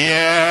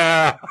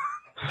 Yeah.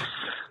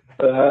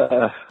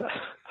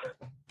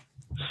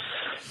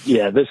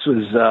 Yeah, this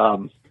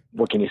was,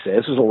 what can you say?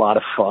 This was a lot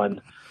of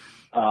fun.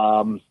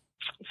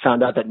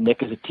 Found out that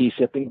Nick is a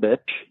tea-sipping bitch.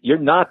 You're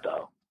not,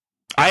 though.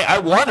 I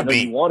want to be.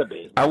 You want to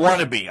be. I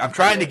want to be. I'm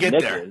trying to get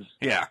Nick there. is.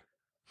 Yeah.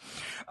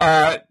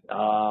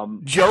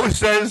 Joe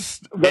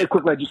says. Very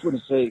quickly, I just want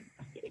to say,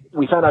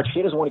 we found out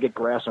she doesn't want to get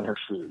grass on her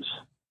shoes.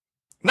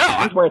 No.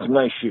 She's wearing some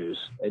nice shoes,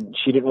 and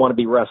she didn't want to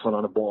be wrestling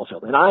on a ball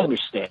field. And I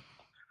understand.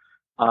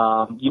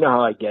 You know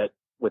how I get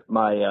with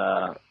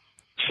my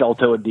shell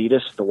toe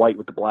Adidas, the white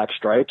with the black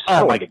stripes? I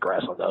don't want to get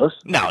grass on those.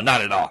 No,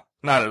 not at all.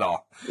 Not at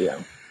all. Yeah.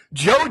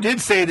 Joe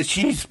did say that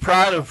she's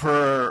proud of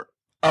her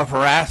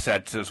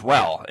assets as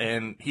well,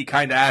 and he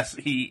kind of asked.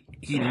 He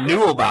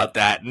knew about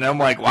that, and I'm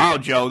like, wow,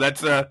 Joe,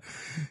 that's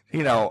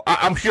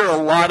I'm sure a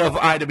lot of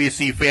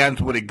IWC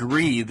fans would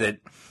agree that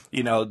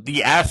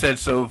the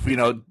assets of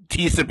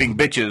tea-sipping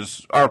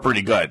bitches are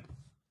pretty good.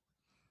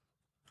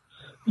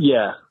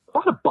 Yeah, a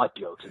lot of butt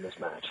jokes in this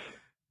match.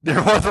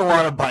 There was a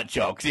lot of butt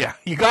jokes. Yeah,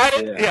 you got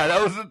it. Yeah,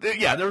 that was.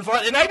 Yeah, there was a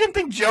lot, and I didn't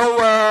think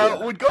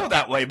Joe would go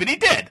that way, but he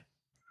did.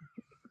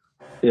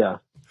 Yeah.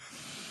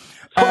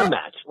 Fun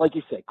match, like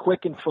you said,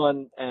 quick and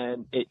fun,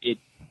 and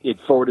it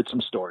forwarded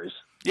some stories.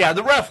 Yeah,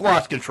 the ref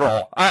lost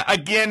control. I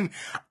didn't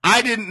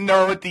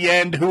know at the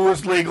end who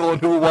was legal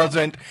and who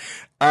wasn't.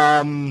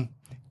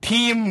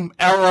 Team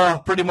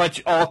Ella pretty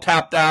much all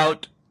tapped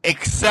out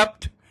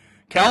except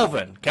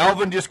Calvin.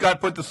 Calvin just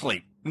got put to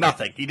sleep.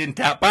 Nothing. He didn't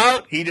tap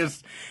out.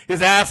 His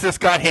ass just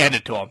got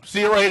handed to him.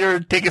 See you later.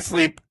 Take a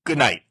sleep. Good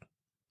night.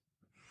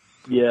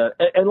 Yeah,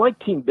 and like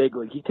Team Big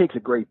League, he takes a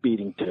great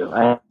beating too.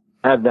 I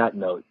have that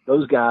note.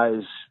 Those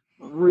guys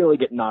really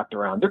get knocked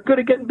around. They're good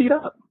at getting beat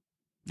up.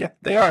 Yeah,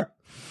 they are.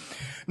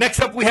 Next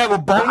up, we have a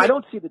bonus. I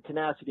don't see the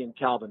tenacity in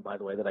Calvin, by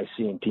the way, that I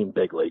see in Team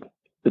Big League.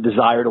 The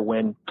desire to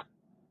win,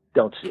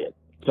 don't see it.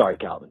 Sorry,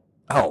 Calvin.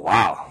 Oh,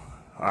 wow.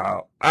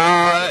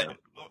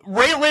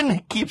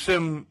 Raylan keeps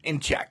him in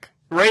check.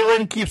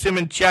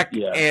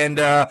 Yeah. And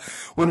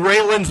when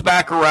Raylan's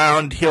back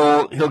around,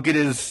 he'll get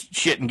his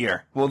shit in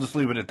gear. We'll just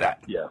leave it at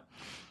that. Yeah.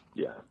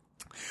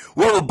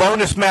 We have a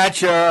bonus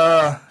match,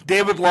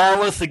 David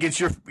Lawless against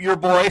your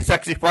boy,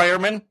 Sexy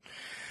Fireman.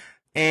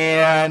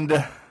 And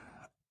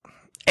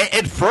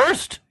at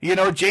first,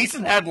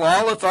 Jason had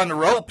Lawless on the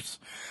ropes.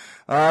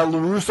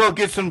 LaRusso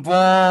gets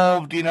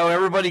involved,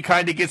 everybody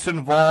kind of gets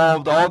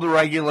involved, all the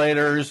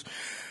regulators.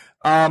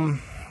 I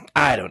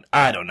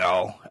don't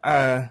know.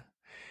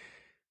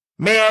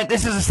 Man,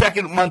 this is the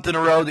second month in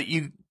a row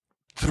that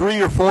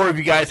 3 or 4 of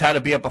you guys had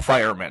to be up a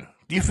fireman.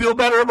 Do you feel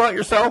better about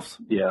yourselves?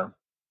 Yeah.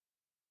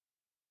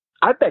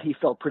 I bet he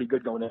felt pretty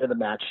good going into the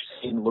match,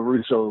 seeing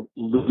LaRusso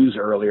lose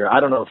earlier. I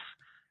don't know if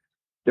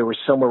there was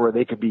somewhere where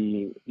they could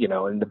be,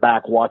 in the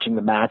back watching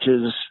the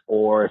matches,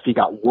 or if he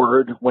got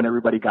word when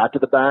everybody got to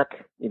the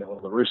back, when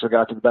LaRusso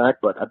got to the back.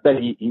 But I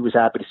bet he was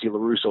happy to see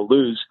LaRusso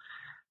lose.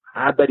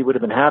 I bet he would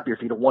have been happier if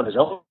he'd have won his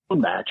own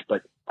match.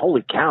 But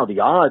holy cow,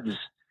 the odds,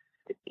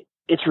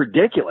 it's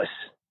ridiculous.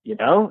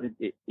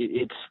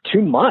 It's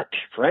too much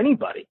for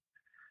anybody.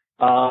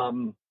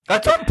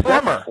 That's on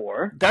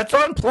Plummer. That's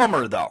on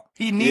Plummer, though.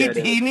 He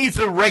needs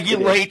to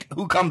regulate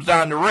who comes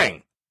down the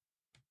ring.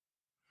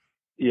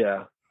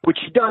 Yeah, which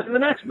he does in the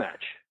next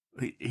match.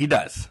 He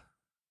does.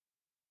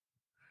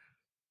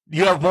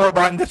 You have more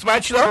about this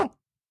match, though?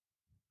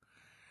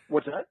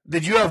 What's that?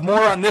 Did you have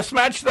more on this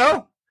match,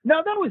 though?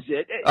 No, that was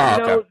it.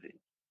 Okay.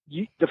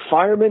 The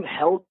fireman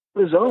held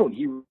his own.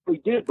 He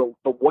really did.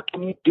 But what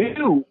can you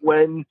do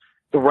when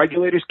the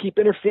regulators keep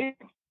interfering?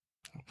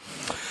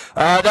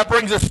 That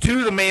brings us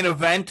to the main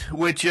event,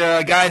 which,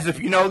 guys, if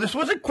you know, this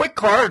was a quick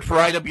card for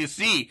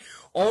IWC.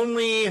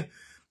 Only,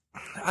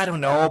 I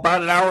don't know,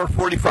 about an hour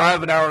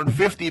 45, an hour and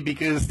 50,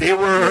 because they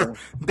were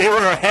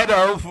ahead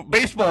of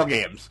baseball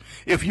games.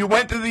 If you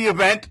went to the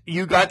event,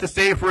 you got to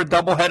stay for a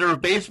doubleheader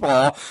of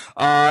baseball.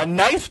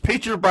 Nice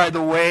picture, by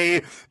the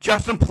way.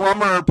 Justin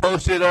Plummer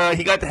posted,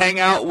 he got to hang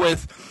out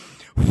with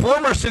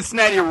former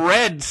Cincinnati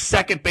Reds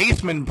second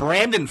baseman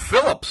Brandon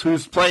Phillips,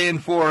 who's playing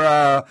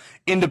for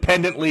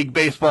Independent League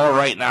Baseball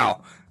right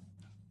now.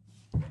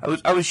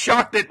 I was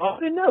shocked that. Oh, I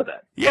didn't know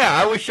that. Yeah,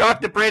 I was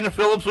shocked that Brandon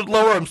Phillips would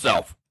lower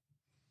himself.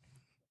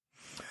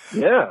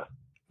 Yeah.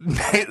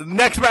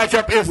 Next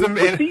matchup is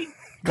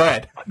Go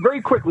ahead.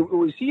 Very quickly,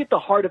 was he at the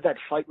heart of that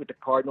fight with the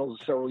Cardinals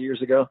several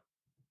years ago?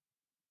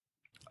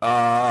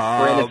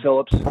 Brandon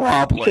Phillips.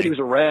 Probably. You said he was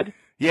a Red.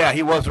 Yeah,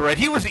 he was a Red.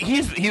 He was a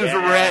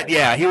Red.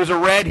 Yeah, he was a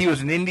Red. He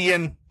was an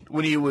Indian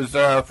when he was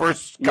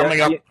first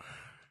coming up.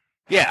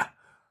 Yeah.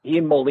 He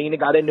and Molina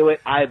got into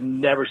it. I've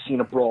never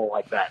seen a brawl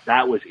like that.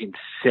 That was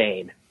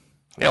insane.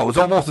 Yeah, it was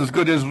almost as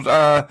good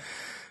as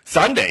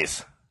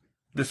Sundays.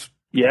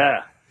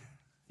 Yeah.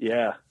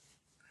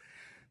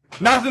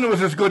 Nothing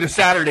was as good as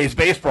Saturday's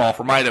baseball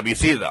from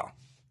IWC, though.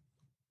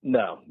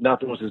 No,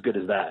 nothing was as good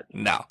as that.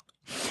 No.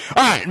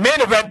 All right,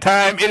 main event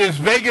time. It is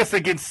Vegas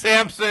against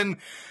Samson.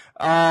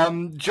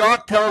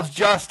 Jock tells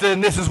Justin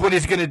this is what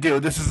he's going to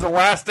do. This is the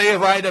last day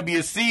of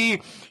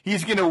IWC.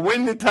 He's going to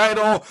win the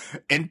title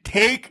and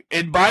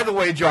by the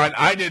way, John,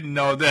 I didn't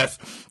know this,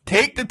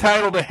 take the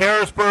title to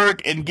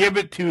Harrisburg and give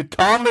it to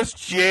Thomas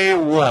J.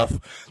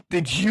 Wolf.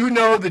 Did you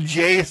know the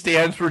J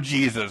stands for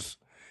Jesus?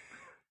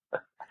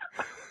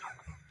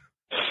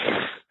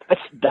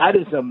 that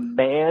is a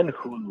man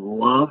who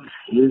loves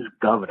his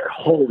governor.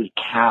 Holy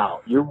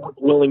cow. You're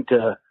willing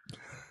to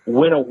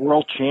win a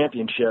world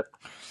championship.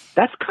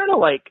 That's kind of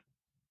like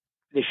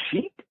the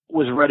Sheik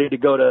was ready to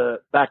go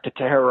back to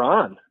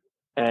Tehran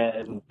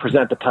and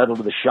present the title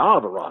to the Shah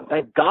of Iran.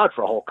 Thank God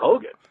for Hulk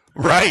Hogan.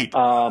 Right.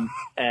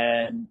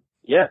 And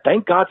yeah,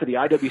 thank God for the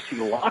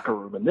IWC locker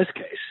room in this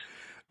case.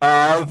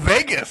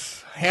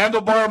 Vegas,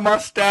 handlebar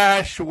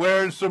mustache,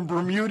 wearing some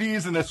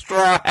Bermudies and a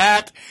straw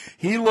hat.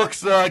 He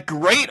looks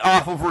great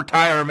off of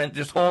retirement,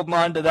 just holding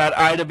on to that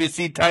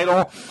IWC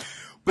title.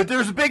 But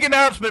there's a big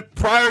announcement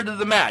prior to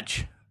the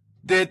match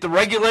that the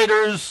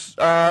regulators,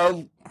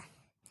 I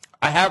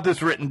have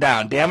this written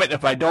down, damn it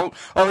if I don't.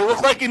 Oh, they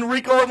look like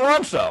Enrico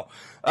Alonso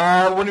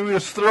when he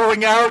was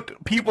throwing out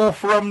people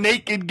from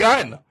Naked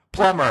Gun.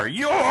 Plumber,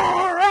 you're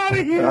out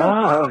of here.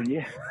 Oh,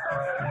 yeah.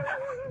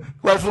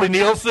 Leslie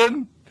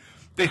Nielsen.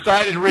 They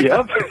thought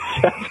Enrico.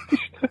 Yep.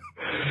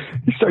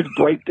 He starts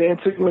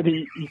breakdancing when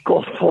he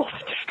calls false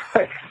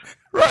strikes.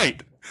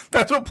 Right.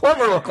 That's what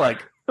Plumber looked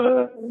like.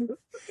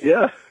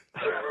 Yeah.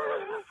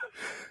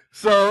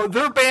 So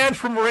they're banned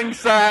from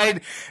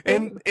ringside,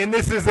 and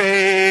this is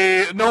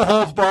a no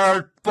holds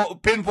barred,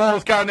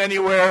 pinfalls count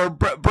anywhere.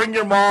 Bring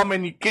your mom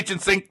and your kitchen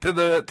sink to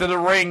the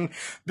ring.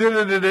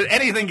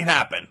 Anything can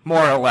happen,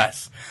 more or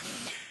less.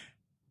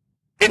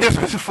 And this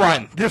was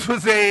fun.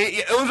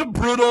 It was a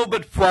brutal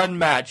but fun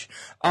match.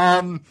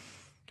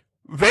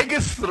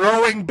 Vegas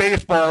throwing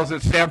baseballs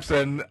at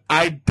Sampson,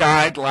 I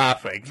died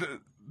laughing.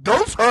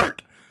 Those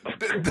hurt.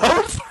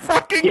 Those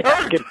fucking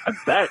hurt. I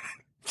bet.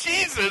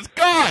 Jesus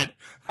God.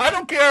 I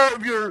don't care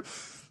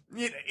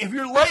if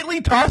you're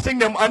lightly tossing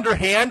them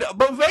underhand,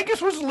 but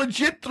Vegas was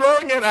legit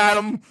throwing it at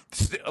him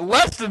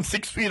less than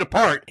 6 feet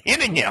apart,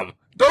 hitting him.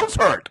 Those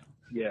hurt.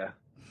 Yeah.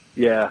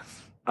 Yeah.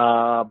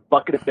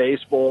 Bucket of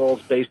baseball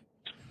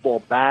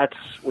bats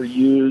were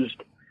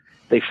used.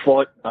 They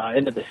fought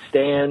into the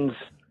stands.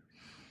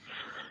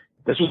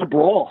 This was a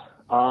brawl.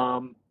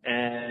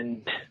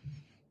 And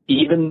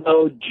even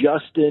though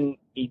Justin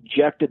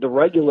ejected the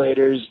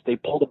regulators, they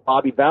pulled a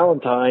Bobby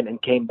Valentine and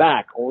came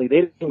back. Only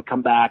they didn't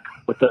come back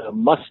with the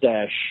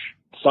mustache,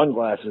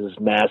 sunglasses,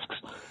 masks.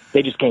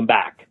 They just came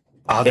back.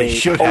 Oh, they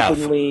should have.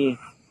 They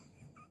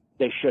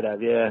should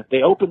have, yeah.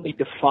 They openly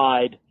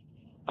defied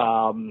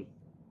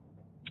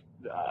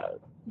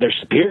their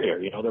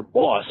superior, their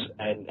boss,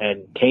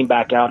 and came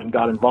back out and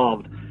got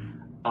involved.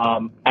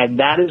 And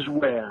that is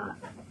where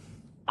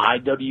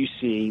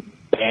IWC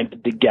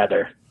banded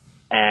together,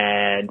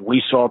 and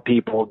we saw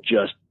people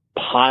just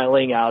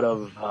piling out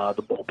of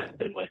the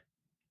bullpen.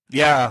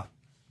 Yeah.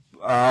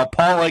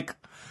 Pollock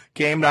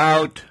came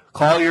out,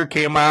 Collier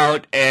came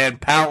out, and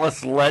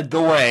Palace led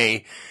the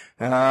way,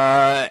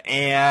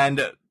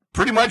 and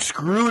pretty much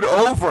screwed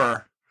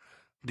over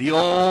the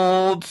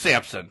old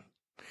Sampson.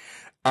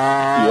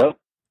 Yep.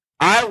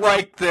 I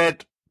like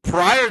that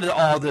prior to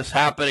all this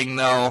happening,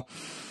 though,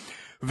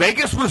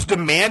 Vegas was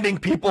demanding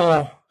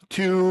people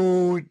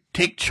to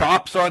take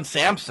chops on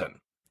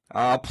Sampson.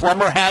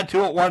 Plummer had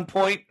to at one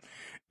point,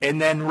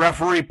 and then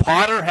referee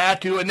Potter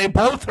had to, and they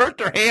both hurt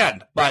their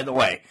hand, by the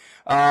way.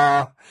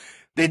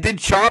 They did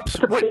chops.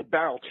 It's a big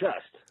barrel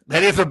chest.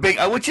 That is a big,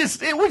 which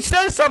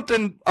says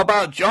something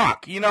about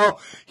Jock. He's no,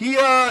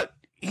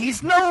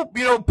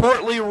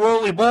 portly,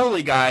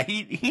 roly-boly guy.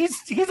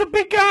 He's a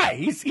big guy.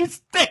 He's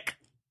thick.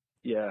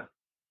 Yeah.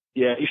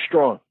 Yeah, he's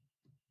strong.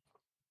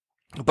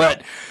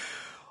 But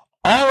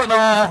all in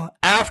all,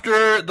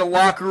 after the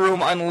locker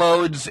room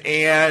unloads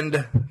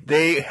and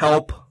they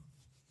help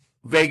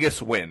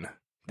Vegas win,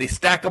 they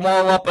stack them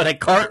all up in a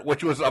cart,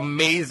 which was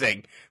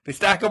amazing. They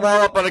stack them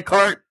all up in a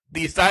cart.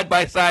 The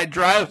side-by-side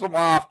drives them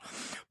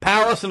off.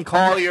 Palace and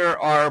Collier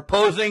are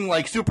posing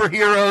like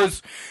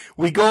superheroes.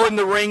 We go in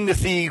the ring to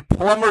see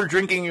Plummer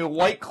drinking a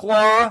White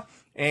Claw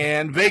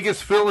and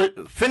Vegas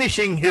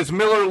finishing his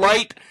Miller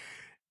Lite.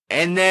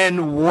 And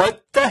then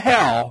what the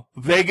hell?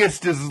 Vegas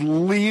just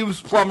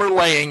leaves Plummer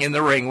laying in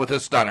the ring with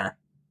a stunner.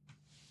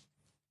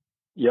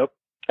 Yep.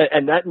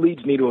 And that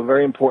leads me to a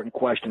very important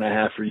question I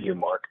have for you,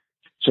 Mark.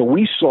 So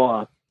we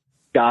saw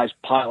guys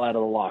pile out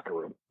of the locker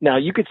room. Now,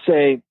 you could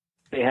say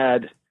they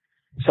had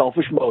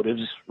selfish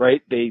motives,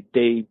 right?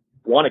 They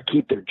want to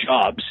keep their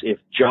jobs. If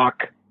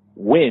Jock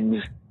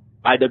wins,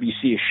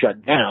 IWC is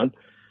shut down.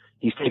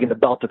 He's taking the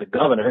belt to the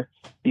governor.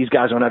 These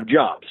guys don't have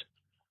jobs.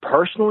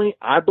 Personally,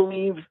 I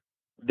believe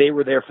they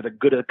were there for the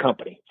good of the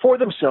company, for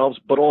themselves,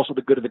 but also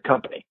the good of the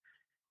company.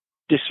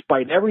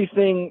 Despite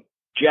everything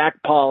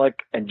Jack Pollock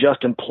and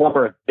Justin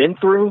Plummer have been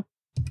through,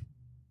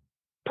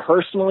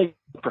 personally,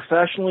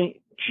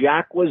 professionally,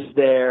 Jack was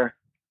there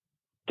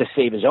to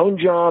save his own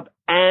job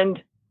and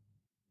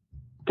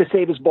to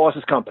save his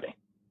boss's company.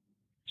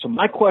 So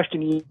my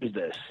question to you is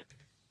this.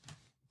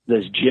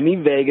 Does Jimmy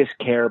Vegas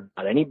care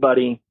about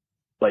anybody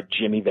but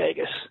Jimmy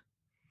Vegas?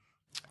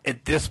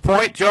 At this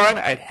point, John,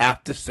 I'd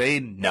have to say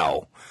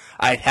no.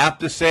 I'd have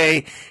to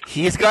say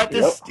he's got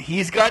this. Yep.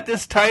 He's got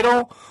this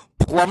title.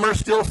 Plummer's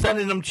still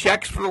sending him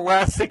checks for the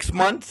last 6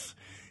 months.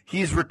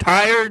 He's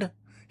retired.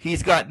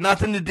 He's got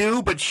nothing to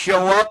do but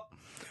show up,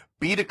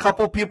 beat a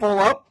couple people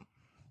up,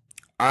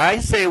 I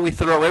say we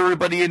throw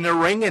everybody in the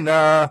ring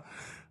and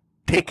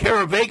take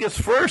care of Vegas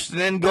first and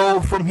then go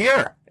from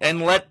here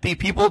and let the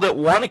people that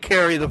want to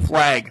carry the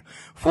flag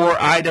for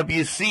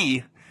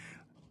IWC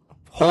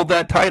hold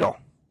that title.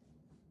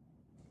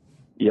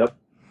 Yep.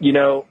 You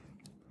know,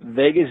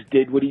 Vegas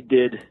did what he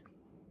did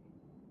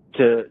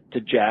to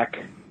Jack.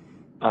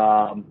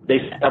 They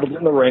settled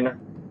in the ring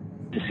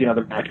to see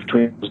another match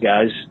between those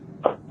guys.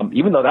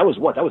 Even though that was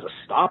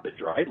a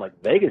stoppage, right?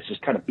 Like Vegas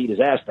just kind of beat his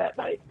ass that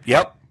night.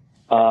 Yep.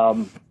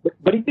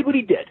 But he did what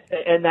he did,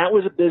 and that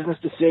was a business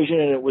decision,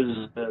 and it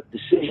was a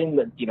decision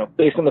that, you know,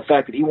 based on the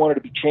fact that he wanted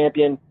to be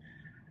champion.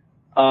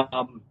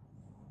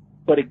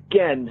 But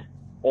again,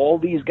 all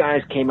these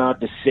guys came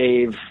out to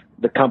save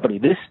the company.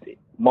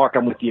 Mark,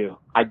 I'm with you.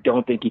 I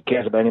don't think he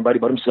cares about anybody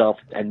but himself,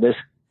 and this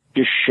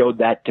just showed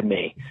that to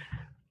me.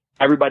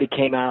 Everybody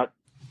came out,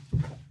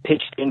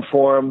 pitched in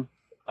for him.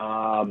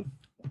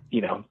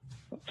 You know,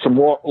 some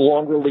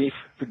long relief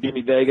for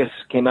Jimmy Vegas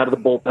came out of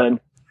the bullpen.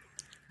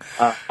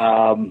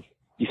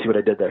 You see what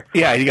I did there?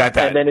 Yeah, you got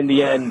that. And then in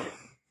the end,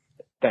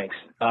 thanks.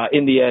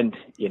 In the end,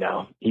 you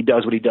know, he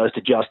does what he does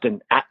to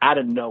Justin out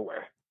of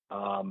nowhere.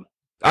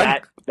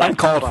 That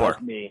uncalled for.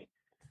 Me.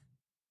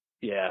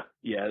 Yeah,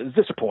 it's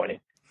disappointing.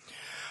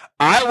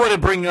 I want to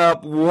bring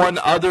up one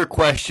other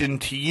question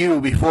to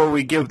you before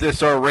we give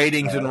this our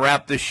ratings and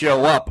wrap this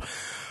show up.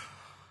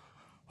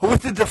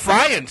 With the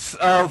defiance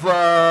of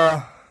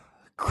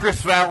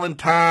Chris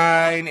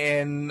Valentine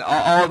and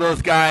all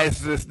those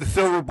guys, the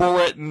Silver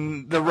Bullet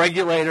and the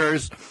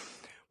Regulators,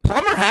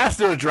 Plummer has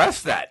to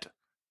address that.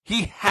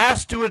 He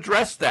has to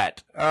address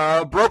that.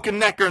 Broken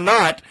neck or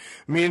not,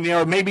 I mean, you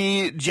know,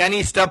 maybe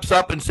Jenny steps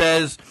up and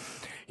says,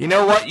 you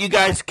know what, you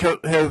guys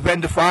have been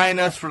defying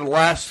us for the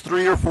last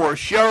 3 or 4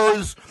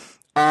 shows.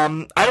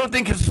 I don't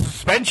think his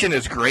suspension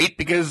is great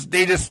because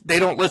they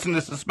don't listen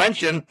to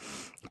suspension.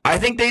 I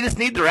think they just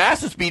need their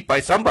asses beat by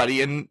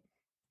somebody, and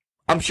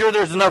I'm sure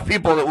there's enough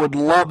people that would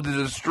love to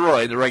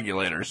destroy the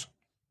Regulators.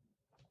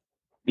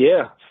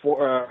 Yeah,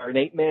 for an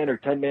 8-man or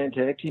 10-man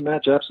tag team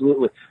match,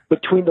 absolutely.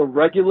 Between the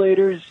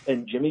Regulators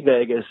and Jimmy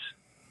Vegas,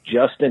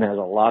 Justin has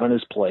a lot on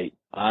his plate.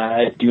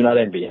 I do not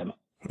envy him.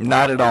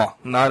 Not at all.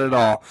 Not at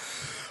all.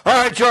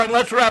 All right, Jordan,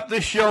 let's wrap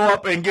this show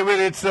up and give it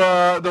its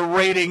the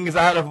ratings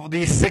out of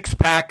the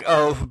 6-pack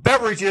of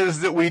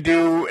beverages that we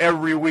do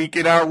every week,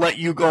 and I'll let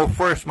you go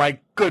first, my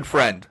good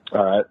friend.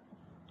 All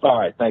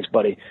right. Thanks,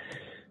 buddy.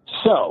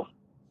 So,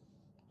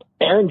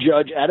 Aaron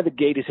Judge out of the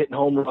gate is hitting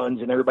home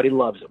runs, and everybody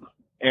loves him.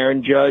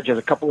 Aaron Judge has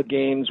a couple of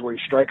games where he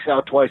strikes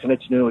out twice, and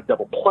it's new a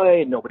double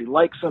play, and nobody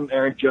likes him.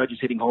 Aaron Judge is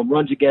hitting home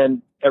runs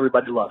again.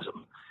 Everybody loves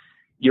him.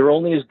 You're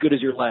only as good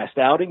as your last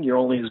outing. You're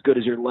only as good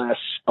as your last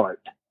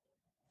start.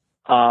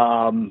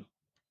 I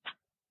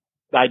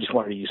just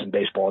wanted to use some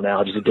baseball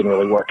analogies. It didn't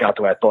really work out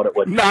the way I thought it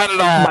would. Not at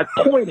all.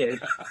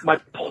 My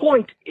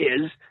point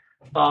is,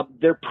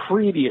 their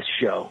previous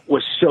show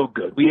was so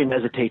good. We didn't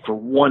hesitate for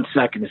 1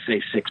 second to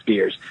say 6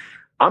 beers.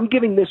 I'm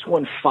giving this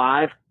one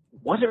 5.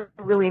 Wasn't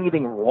really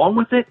anything wrong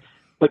with it,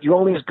 but you're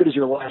only as good as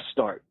your last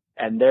start.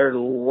 And their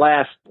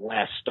last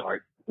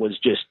start was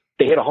just,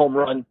 they hit a home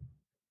run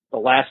the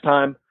last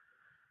time.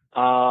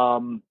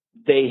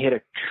 They hit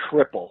a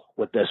triple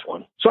with this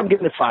one. So I'm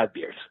giving it 5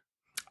 beers.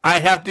 I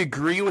have to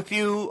agree with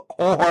you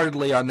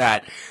wholeheartedly on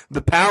that.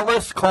 The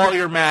Palace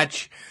Collier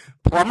match,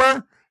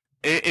 Plummer,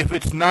 if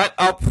it's not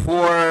up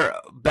for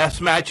best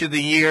match of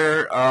the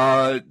year,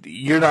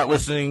 you're not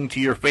listening to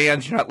your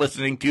fans. You're not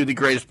listening to the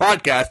greatest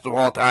podcast of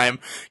all time,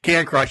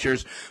 Can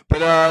Crushers.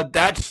 But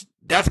that's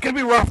going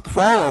to be rough to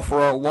follow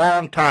for a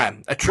long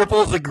time. A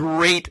triple is a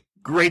great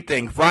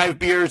thing. 5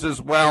 beers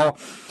as well.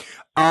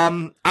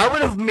 I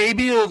would have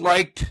maybe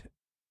liked.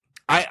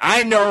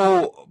 I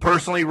know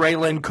personally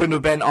Raylan couldn't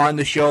have been on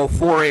the show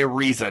for a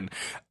reason.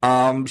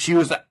 She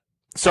was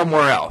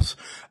somewhere else.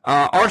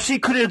 Or she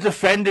could have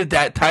defended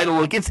that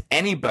title against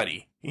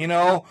anybody, you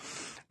know?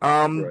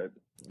 Right.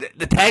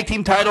 The tag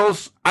team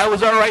titles, I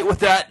was all right with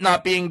that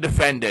not being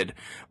defended.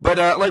 But,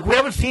 we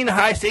haven't seen a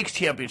high stakes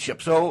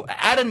championship. So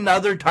add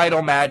another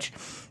title match,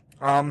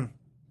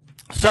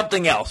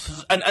 something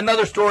else,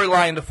 another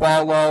storyline to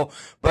follow.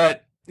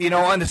 But, you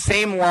know, on the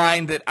same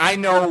line that I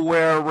know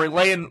where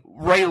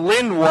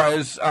Raylin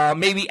was,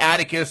 maybe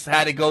Atticus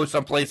had to go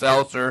someplace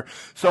else or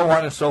so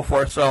on and so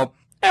forth. So,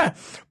 yeah.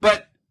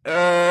 But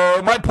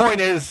my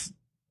point is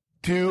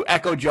to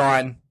echo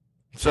John.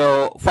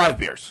 So 5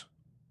 beers.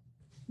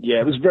 Yeah,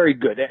 it was very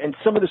good. And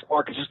some of this,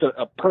 Mark, is just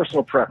a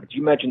personal preference.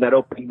 You mentioned that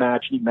opening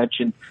match, and you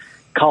mentioned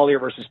Collier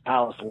versus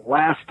Palace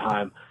last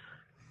time.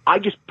 I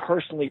just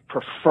personally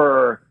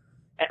prefer,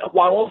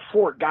 while all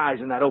 4 guys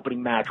in that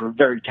opening match were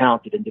very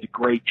talented and did a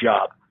great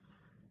job,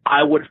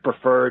 I would have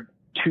preferred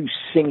 2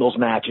 singles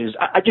matches.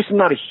 I just am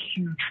not a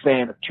huge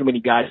fan of too many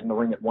guys in the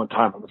ring at one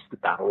time unless it's the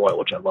Battle Royal,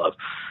 which I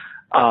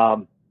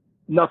love.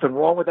 Nothing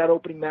wrong with that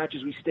opening match,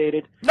 as we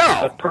stated. No.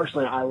 But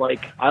personally, I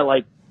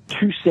like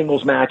 2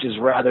 singles matches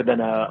rather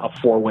than a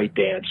 4-way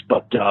dance.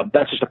 But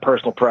that's just a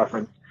personal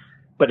preference.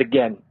 But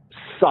again,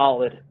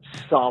 solid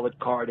solid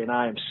card, and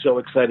I am so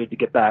excited to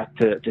get back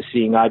to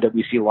seeing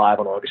IWC live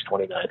on August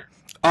 29th.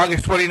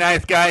 August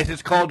 29th, guys.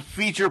 It's called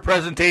Feature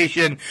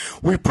Presentation.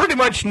 We pretty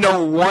much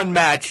know one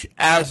match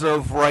as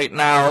of right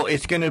now.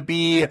 It's going to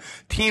be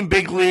Team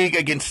Big League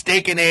against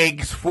Steak and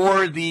Eggs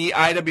for the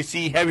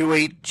IWC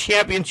Heavyweight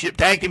Championship,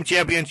 Tag Team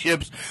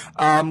Championships.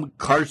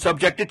 Card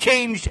subject to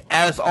change,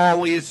 as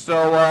always.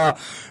 So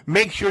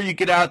make sure you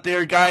get out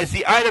there, guys.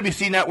 The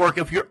IWC Network,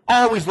 if you're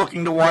always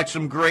looking to watch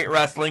some great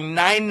wrestling,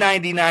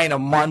 $9.99 a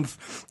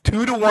month,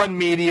 2-to-1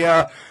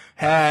 media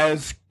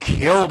has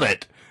killed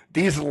it.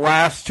 These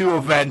last two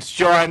events,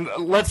 John,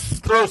 let's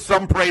throw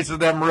some praise to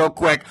them real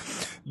quick.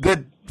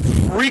 The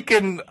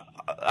freaking,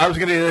 I was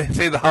going to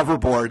say the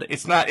hoverboard.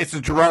 It's not, it's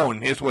a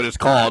drone is what it's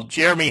called.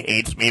 Jeremy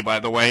hates me, by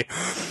the way.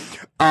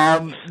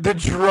 The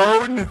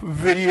drone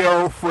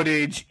video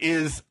footage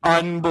is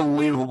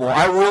unbelievable.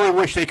 I really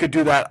wish they could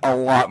do that a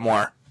lot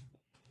more.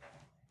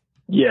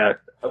 Yeah.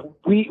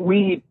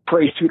 We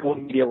praised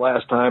 2-to-1 media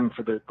last time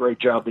for the great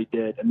job they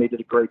did, and they did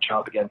a great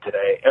job again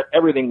today.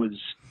 Everything was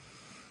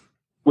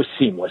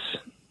seamless.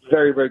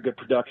 Very, very good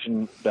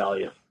production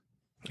value.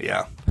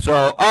 Yeah. So,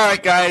 all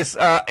right, guys.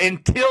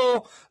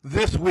 Until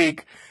this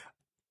week,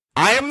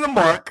 I am the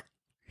Mark.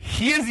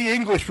 He is the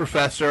English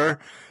professor.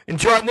 And,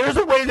 John, there's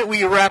a way that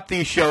we wrap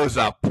these shows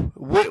up.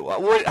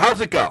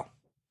 How's it go?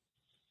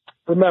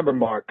 Remember,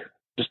 Mark,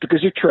 just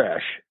because you're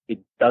trash, it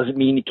doesn't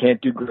mean you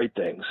can't do great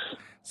things.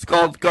 It's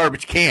called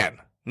Garbage Can,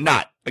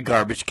 not a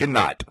Garbage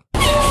Cannot.